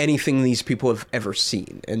unlike anything these people have ever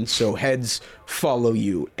seen, and so heads follow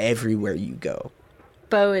you everywhere you go.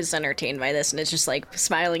 Bo is entertained by this and is just like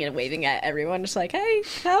smiling and waving at everyone, just like, hey,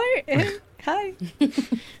 hi, hi.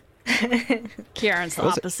 Kiaran's the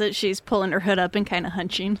opposite. She's pulling her hood up and kind of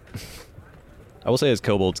hunching. I will say as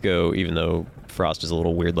kobolds go, even though Frost is a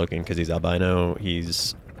little weird looking because he's albino,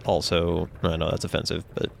 he's also... I know that's offensive,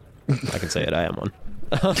 but I can say it. I am one.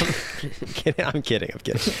 I'm kidding.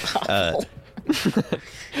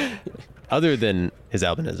 Other than his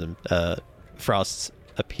albinism, Frost's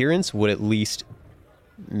appearance would at least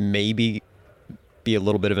maybe be a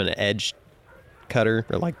little bit of an edge cutter,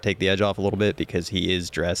 or like take the edge off a little bit, because he is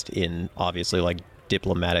dressed in obviously like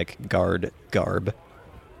diplomatic guard garb.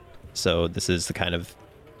 So this is the kind of,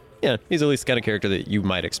 he's at least the kind of character that you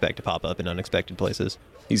might expect to pop up in unexpected places.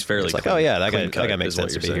 He's fairly It's like, clean- oh yeah, that clean guy cut makes is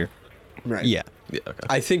what sense to you're be saying. here. Right. Yeah. Yeah, okay.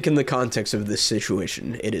 I think in the context of this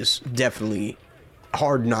situation, it is definitely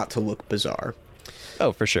hard not to look bizarre.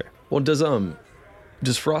 Oh, for sure. Well, does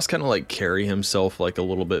Frost kind of like carry himself like a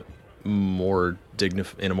little bit more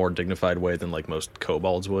in a more dignified way than like most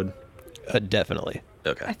kobolds would? Definitely.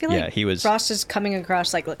 Okay. I feel Yeah, like he was- Frost is coming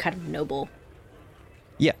across like kind of noble.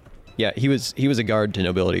 Yeah, he was a guard to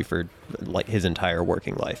nobility for like his entire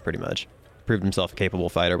working life, pretty much. Proved himself a capable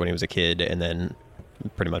fighter when he was a kid, and then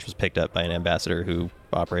pretty much was picked up by an ambassador who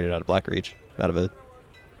operated out of Blackreach, out of an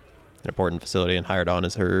important facility, and hired on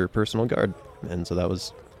as her personal guard. And so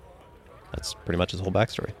that's pretty much his whole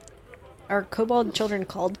backstory. Are kobold children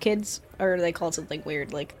called kids, or are they called something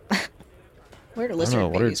weird like? What are I don't lizard know,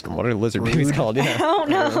 babies called? what are lizard babies called? I Yeah. don't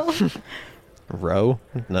know. Roe?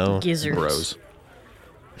 No. Gizzards. Bros.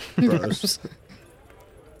 Bros.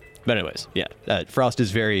 But anyways, Frost is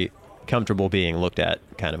very comfortable being looked at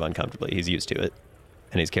kind of uncomfortably. He's used to it,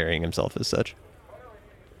 and he's carrying himself as such.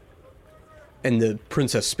 And the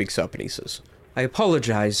princess speaks up and he says, I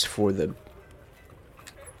apologize for the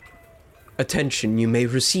attention you may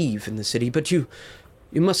receive in the city, but you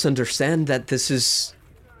must understand that this is...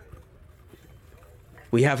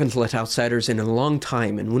 We haven't let outsiders in a long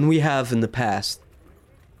time, and when we have in the past,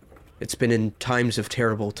 it's been in times of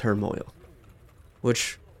terrible turmoil,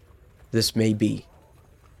 which this may be.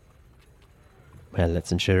 Well,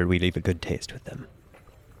 let's ensure we leave a good taste with them.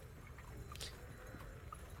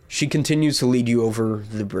 She continues to lead you over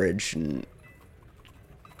the bridge, and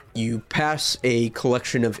you pass a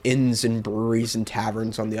collection of inns and breweries and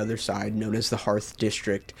taverns on the other side, known as the Hearth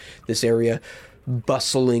District. This area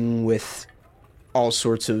bustling with all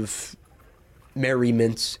sorts of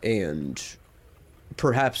merriment, and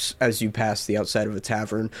perhaps as you pass the outside of a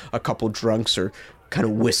tavern, a couple drunks are kind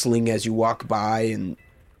of whistling as you walk by, and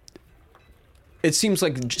it seems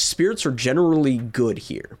like spirits are generally good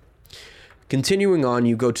here. Continuing on,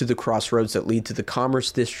 you go to the crossroads that lead to the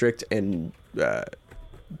Commerce District and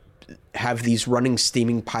have these running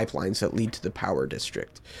steaming pipelines that lead to the Power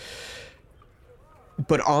District.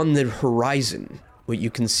 But on the horizon, what you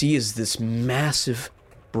can see is this massive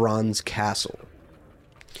bronze castle.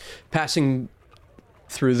 Passing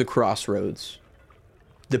through the crossroads,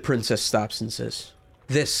 the princess stops and says,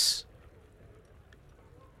 This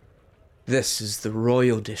is the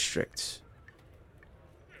Royal District.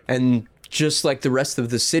 And just like the rest of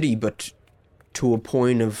the city, but to a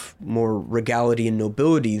point of more regality and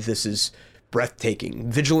nobility, this is breathtaking.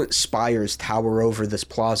 Vigilant spires tower over this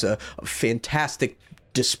plaza of fantastic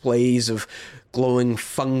displays of glowing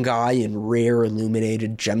fungi and rare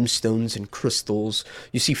illuminated gemstones and crystals.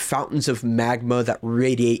 You see fountains of magma that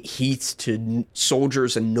radiate heat to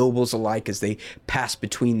soldiers and nobles alike as they pass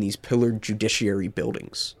between these pillared judiciary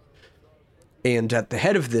buildings. And at the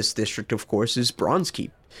head of this district, of course, is Bronze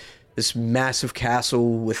Keep. This massive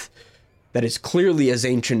castle that is clearly as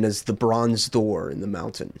ancient as the bronze door in the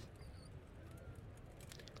mountain.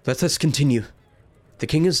 Let us continue. The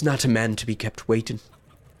king is not a man to be kept waiting.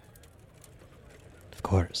 Of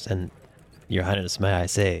course, and Your Highness, may I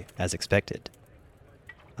say, as expected,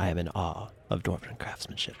 I am in awe of dwarven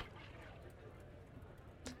craftsmanship.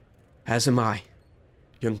 As am I,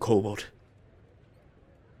 young kobold.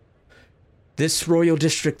 This royal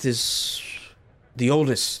district is the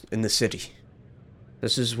oldest in the city.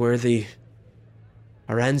 This is where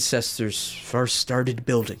our ancestors first started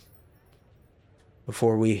building,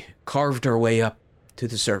 before we carved our way up to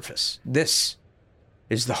the surface. This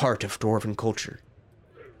is the heart of dwarven culture.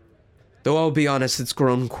 Though I'll be honest, it's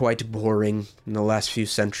grown quite boring in the last few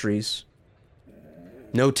centuries.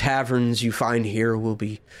 No taverns you find here will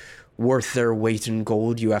be worth their weight in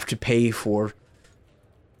gold. You have to pay for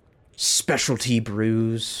specialty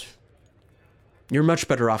brews. You're much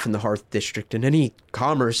better off in the Hearth District, and any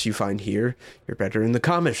commerce you find here, you're better in the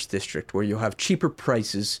Commerce District, where you'll have cheaper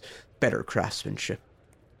prices, better craftsmanship.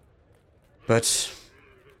 But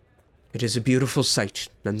it is a beautiful sight,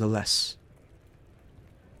 nonetheless.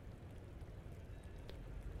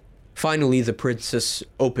 Finally, the princess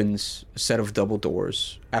opens a set of double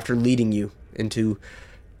doors after leading you into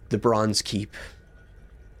the Bronze Keep.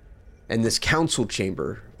 And this council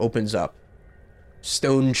chamber opens up.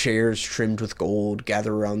 Stone chairs trimmed with gold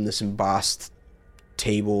gather around this embossed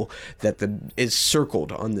table that is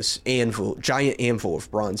circled on this anvil, giant anvil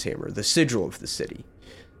of bronze hammer, the sigil of the city.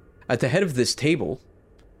 At the head of this table,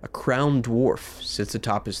 a crowned dwarf sits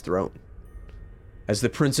atop his throne. As the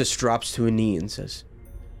princess drops to a knee and says,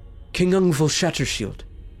 "King Ungval Shattershield,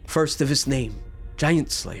 first of his name,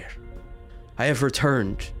 Giant Slayer, I have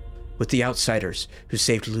returned with the outsiders who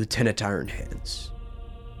saved Lieutenant Ironhands."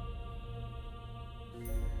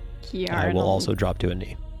 I will also drop to a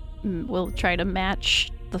knee. We'll try to match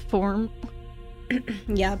the form.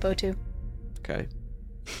 Yeah, Botu. Okay.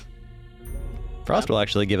 Frost will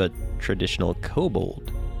actually give a traditional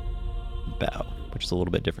kobold bow, which is a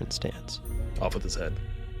little bit different stance. Off with his head.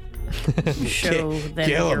 Show them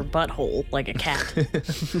kill your him. butthole like a cat.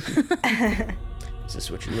 Is this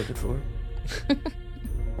what you're looking for?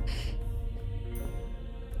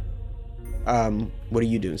 What are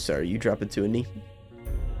you doing, sir? You drop it to a knee?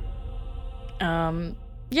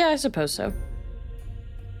 Yeah, I suppose so.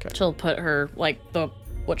 Okay. She'll put her,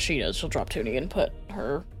 what she does, she'll drop to a knee and put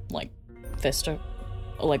her, fist,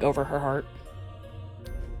 over her heart.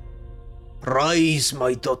 Rise,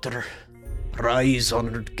 my daughter. Rise,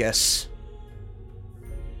 honored guests.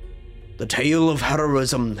 The tale of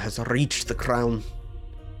heroism has reached the crown.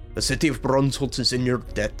 The city of Bronzeholt is in your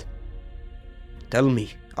debt. Tell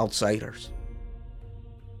me, outsiders,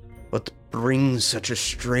 what brings such a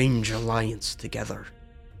strange alliance together?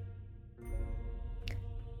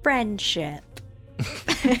 Friendship.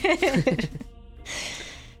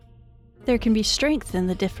 There can be strength in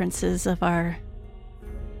the differences of our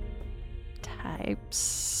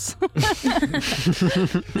types.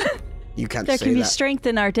 You can't There say can be that. strength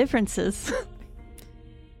in our differences.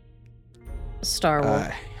 Star will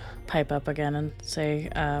pipe up again and say,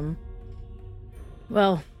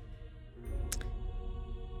 well,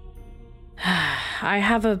 I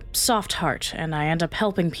have a soft heart, and I end up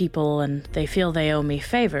helping people, and they feel they owe me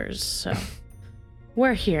favors, so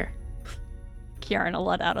we're here. Kiara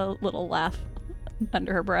let out a little laugh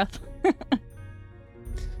under her breath.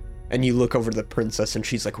 And you look over to the princess, and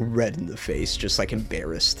she's red in the face, just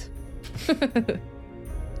embarrassed.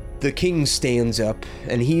 The king stands up,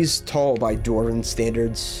 and he's tall by Dwarven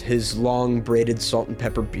standards. His long, braided salt and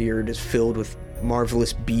pepper beard is filled with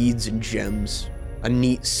marvelous beads and gems. A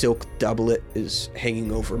neat silk doublet is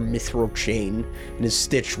hanging over a mithril chain and is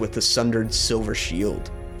stitched with a sundered silver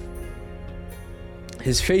shield.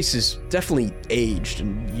 His face is definitely aged,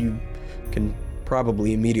 and you can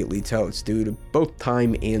probably immediately tell it's due to both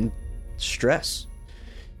time and stress.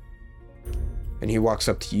 And he walks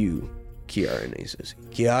up to you, Kiara, and he says,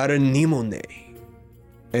 "Kiara Nimone."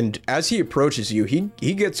 And as he approaches you,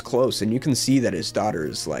 he gets close, and you can see that his daughter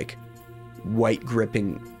is white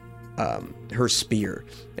gripping her spear.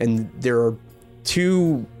 And there are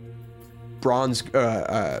two bronze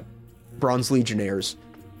legionnaires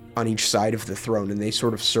on each side of the throne, and they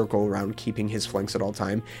sort of circle around, keeping his flanks at all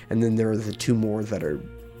time. And then there are the two more that are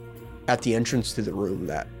at the entrance to the room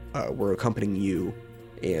that were accompanying you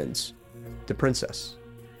and the princess.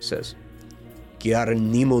 Says, "Kiara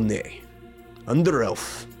Nimone,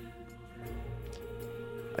 Underelf.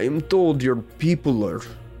 I am told your people are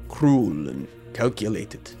cruel and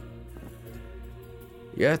calculated.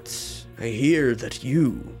 Yet I hear that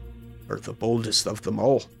you are the boldest of them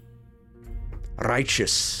all.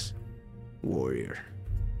 Righteous warrior.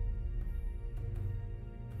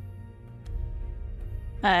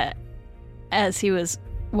 As he was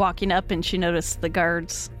walking up and she noticed the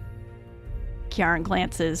guards, Kiaran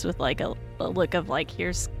glances with like a look of like,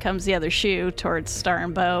 here comes the other shoe towards Star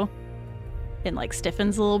and Bow, and like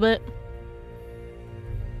stiffens a little bit,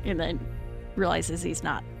 and then realizes he's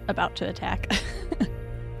not about to attack.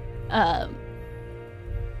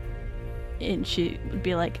 And she would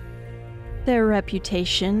be like, their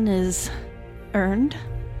reputation is earned.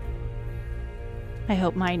 I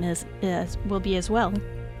hope mine will be as well.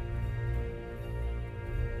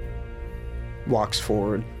 Walks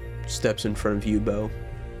forward, steps in front of you, Bo.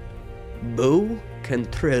 Bo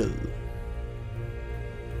Cantrell.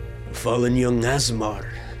 A fallen young Asmar,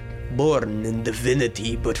 born in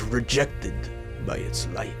divinity but rejected by its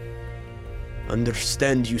light.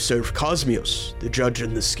 Understand you serve Cosmios, the judge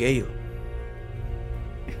in the scale.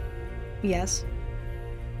 Yes.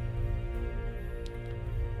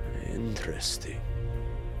 Interesting.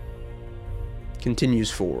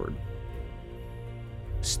 Continues forward.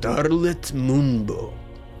 Starlit Moonbow.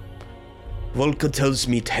 Volca tells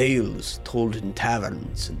me tales told in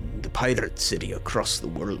taverns in the pirate city across the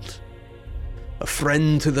world. A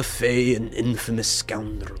friend to the Fae, an infamous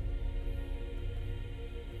scoundrel.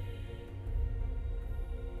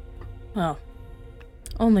 Well,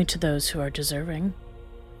 only to those who are deserving.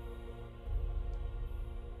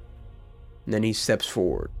 And then he steps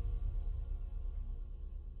forward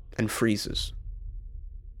and freezes.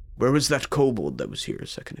 Where was that kobold that was here a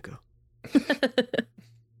second ago?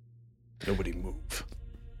 Nobody move.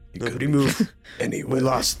 Nobody move. Anyway. We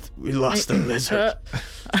lost a lizard.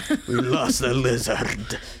 We lost a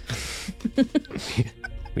lizard.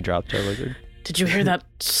 We dropped our lizard. Did you hear that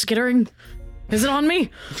skittering? Is it on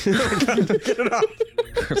me? Get it off.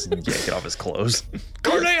 Yank it off his clothes.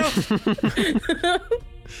 Corneo!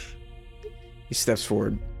 He steps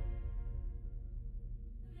forward.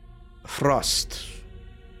 Frost.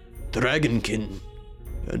 Dragonkin.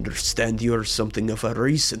 I understand you are something of a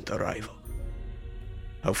recent arrival.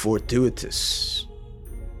 How fortuitous.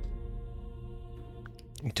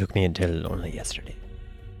 It took me until only yesterday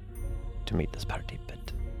to meet this party,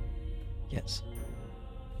 but yes.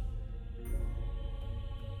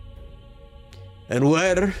 And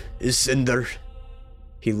where is Cinder?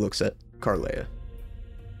 He looks at Carlea.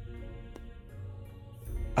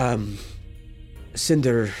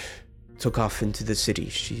 Cinder took off into the city.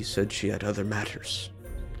 She said she had other matters.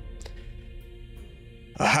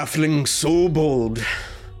 A halfling so bold,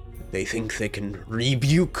 they think they can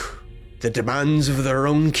rebuke the demands of their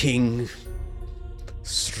own king.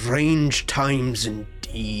 Strange times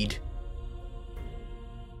indeed.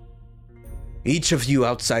 Each of you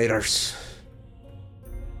outsiders,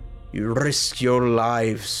 you risked your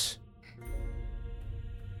lives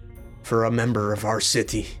for a member of our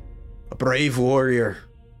city, a brave warrior,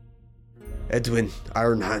 Edwin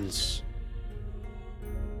Ironhands.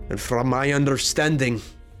 And from my understanding,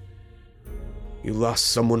 you lost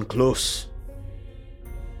someone close.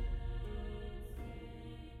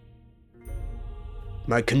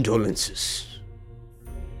 My condolences.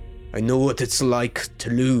 I know what it's like to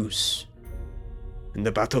lose in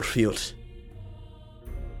the battlefield.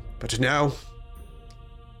 But now,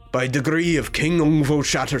 by degree of King Ungvo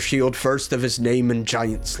Shattershield, first of his name and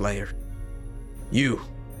Giant Slayer, you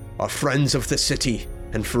are friends of the city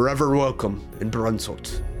and forever welcome in Brunswick.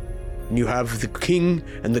 And you have the king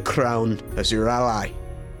and the crown as your ally.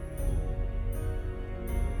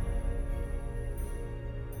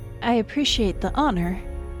 I appreciate the honor.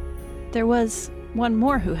 There was one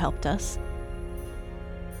more who helped us.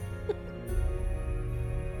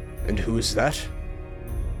 And who is that?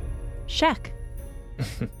 Shaq.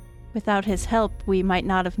 Without his help, we might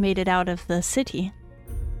not have made it out of the city.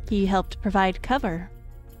 He helped provide cover.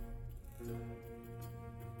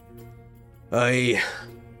 I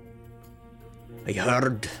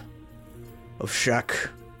heard of Shaq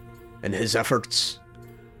and his efforts.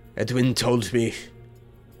 Edwin told me.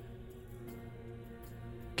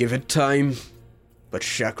 Give it time, but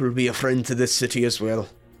Shaq will be a friend to this city as well.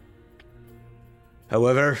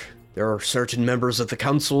 However, there are certain members of the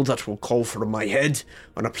council that will call for my head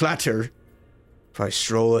on a platter if I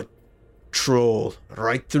troll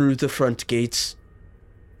right through the front gates.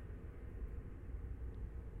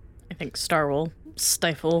 I think Star will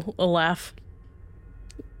stifle a laugh.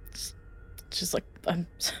 She's like, I'm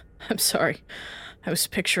sorry. I was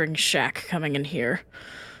picturing Shaq coming in here.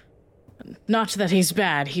 Not that he's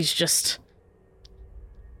bad, he's just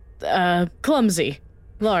clumsy,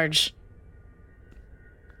 large.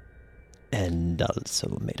 And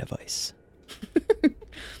also made of ice.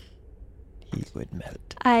 He would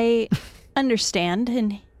melt. I understand,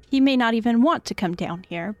 and he may not even want to come down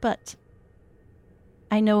here, but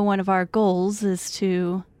I know one of our goals is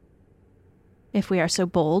to, if we are so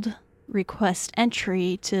bold, request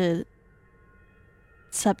entry to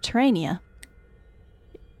Subterranea.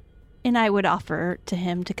 And I would offer to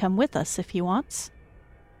him to come with us if he wants.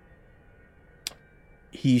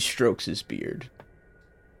 He strokes his beard.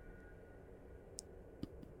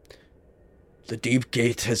 The Deep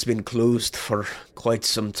Gate has been closed for quite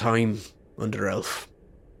some time, Underelf.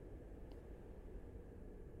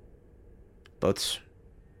 But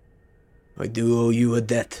I do owe you a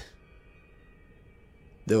debt.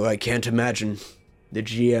 Though I can't imagine the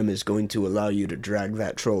GM is going to allow you to drag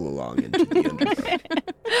that troll along into the underground.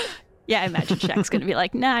 Yeah, I imagine Shaq's going to be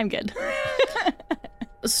like, nah, I'm good.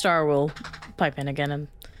 Star will pipe in again, and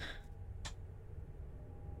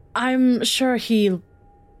I'm sure he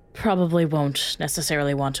probably won't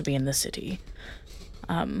necessarily want to be in the city.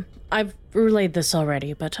 I've relayed this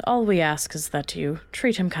already, but all we ask is that you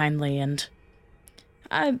treat him kindly, and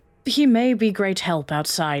he may be great help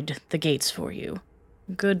outside the gates for you.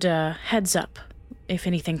 Good heads up if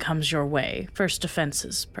anything comes your way. First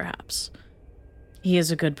defenses, perhaps. He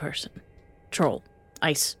is a good person. Troll.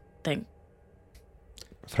 Ice thing.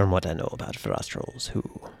 From what I know about Frostrolls who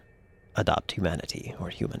adopt humanity or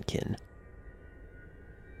humankin,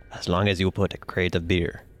 as long as you put a crate of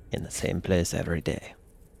beer in the same place every day,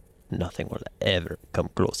 nothing will ever come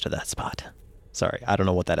close to that spot. Sorry, I don't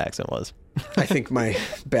know what that accent was. I think my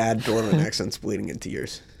bad Dwarven accent's bleeding into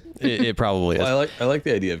yours. It probably is. Well, I like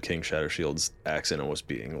the idea of King Shadowshield's accent almost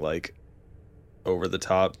being like over the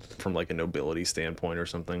top from like a nobility standpoint or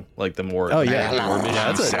something. Like the more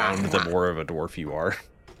dwarvish you sound, the more of a dwarf you are.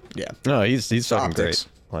 Yeah. No, he's fucking Optics.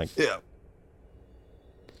 great. Like, Yeah.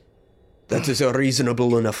 That is a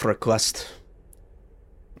reasonable enough request.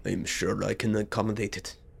 I'm sure I can accommodate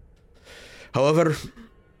it. However,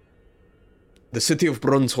 the city of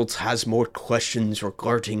Brunsholt has more questions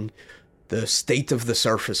regarding the state of the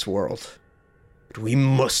surface world. But we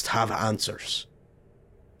must have answers.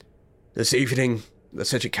 This evening, the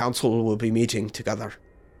city council will be meeting together.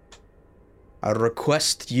 I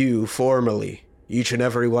request you formally, each and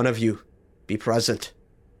every one of you, be present,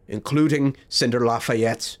 including Cinder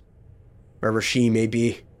Lafayette, wherever she may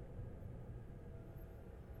be.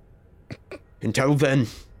 Until then,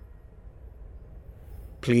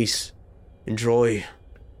 please enjoy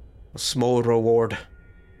a small reward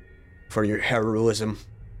for your heroism.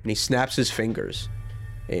 And he snaps his fingers,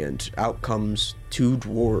 and out comes two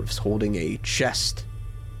dwarves holding a chest.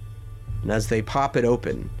 And as they pop it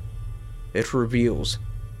open, it reveals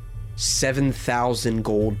 7,000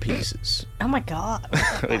 gold pieces. Oh my god.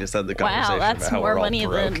 They just had the conversation Wow, that's about how more we're all money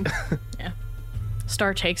broke. than... Yeah.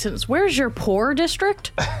 Star takes it and says, "Where's your poor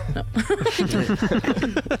district?" No.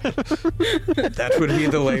 That would be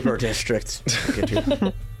the labor district. Get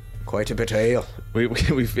you quite a bit of ale.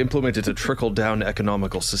 We've implemented a trickle-down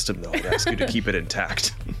economical system, though. I'd ask you to keep it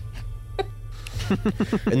intact.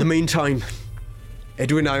 In the meantime,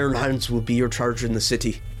 Edwin Ironhands will be your charger in the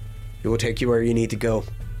city. He will take you where you need to go.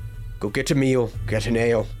 Go get a meal, get an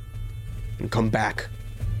ale, and come back.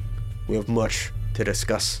 We have much to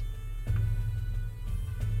discuss.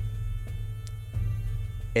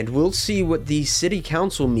 And we'll see what the city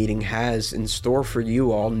council meeting has in store for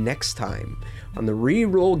you all next time on the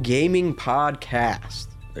Reroll Gaming Podcast.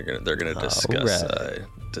 They're gonna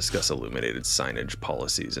discuss illuminated signage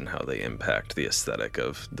policies and how they impact the aesthetic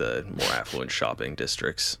of the more affluent shopping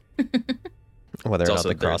districts. whether It's or not also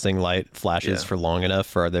the crossing light flashes yeah. for long enough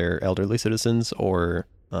for their elderly citizens, or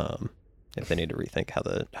if they need to rethink how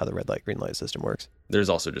the red light green light system works. There's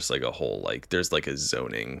also just like a whole there's like a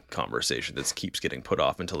zoning conversation that keeps getting put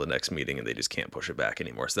off until the next meeting, and they just can't push it back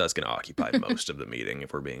anymore. So that's going to occupy most of the meeting,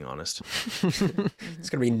 if we're being honest. It's going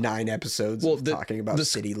to be 9 episodes talking about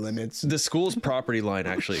city limits. The school's property line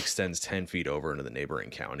actually extends 10 feet over into the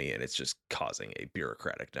neighboring county, and it's just causing a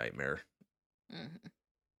bureaucratic nightmare. Mm-hmm.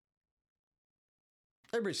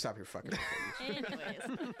 Everybody stop your fucking Anyways.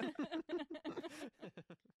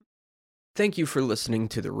 Thank you for listening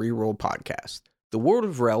to the Reroll Podcast. The world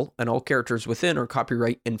of Rel and all characters within are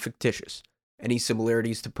copyright and fictitious. Any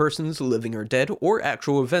similarities to persons, living or dead, or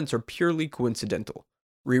actual events are purely coincidental.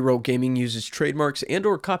 Reroll Gaming uses trademarks and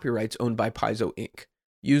or copyrights owned by Paizo Inc.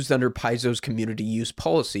 Used under Paizo's community use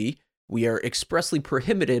policy, we are expressly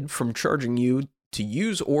prohibited from charging you to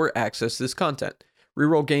use or access this content.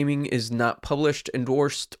 Reroll Gaming is not published,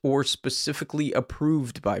 endorsed, or specifically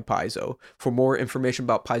approved by Paizo. For more information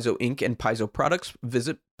about Paizo Inc. and Paizo products,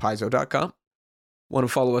 visit paizo.com. Want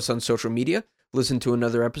to follow us on social media, listen to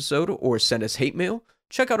another episode, or send us hate mail?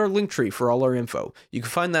 Check out our Linktree for all our info. You can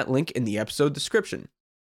find that link in the episode description.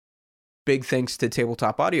 Big thanks to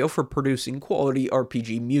Tabletop Audio for producing quality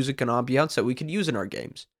RPG music and ambiance that we could use in our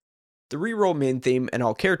games. The reroll main theme and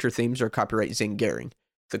all character themes are copyright Zane Gehring.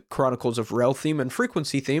 The Chronicles of Rel theme and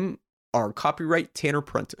Frequency theme are copyright Tanner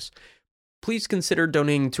Prentice. Please consider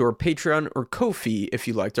donating to our Patreon or Ko-fi if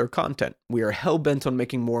you liked our content. We are hell-bent on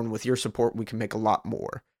making more, and with your support we can make a lot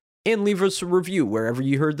more. And leave us a review wherever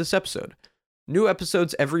you heard this episode. New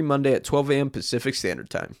episodes every Monday at 12 a.m. Pacific Standard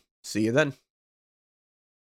Time. See you then.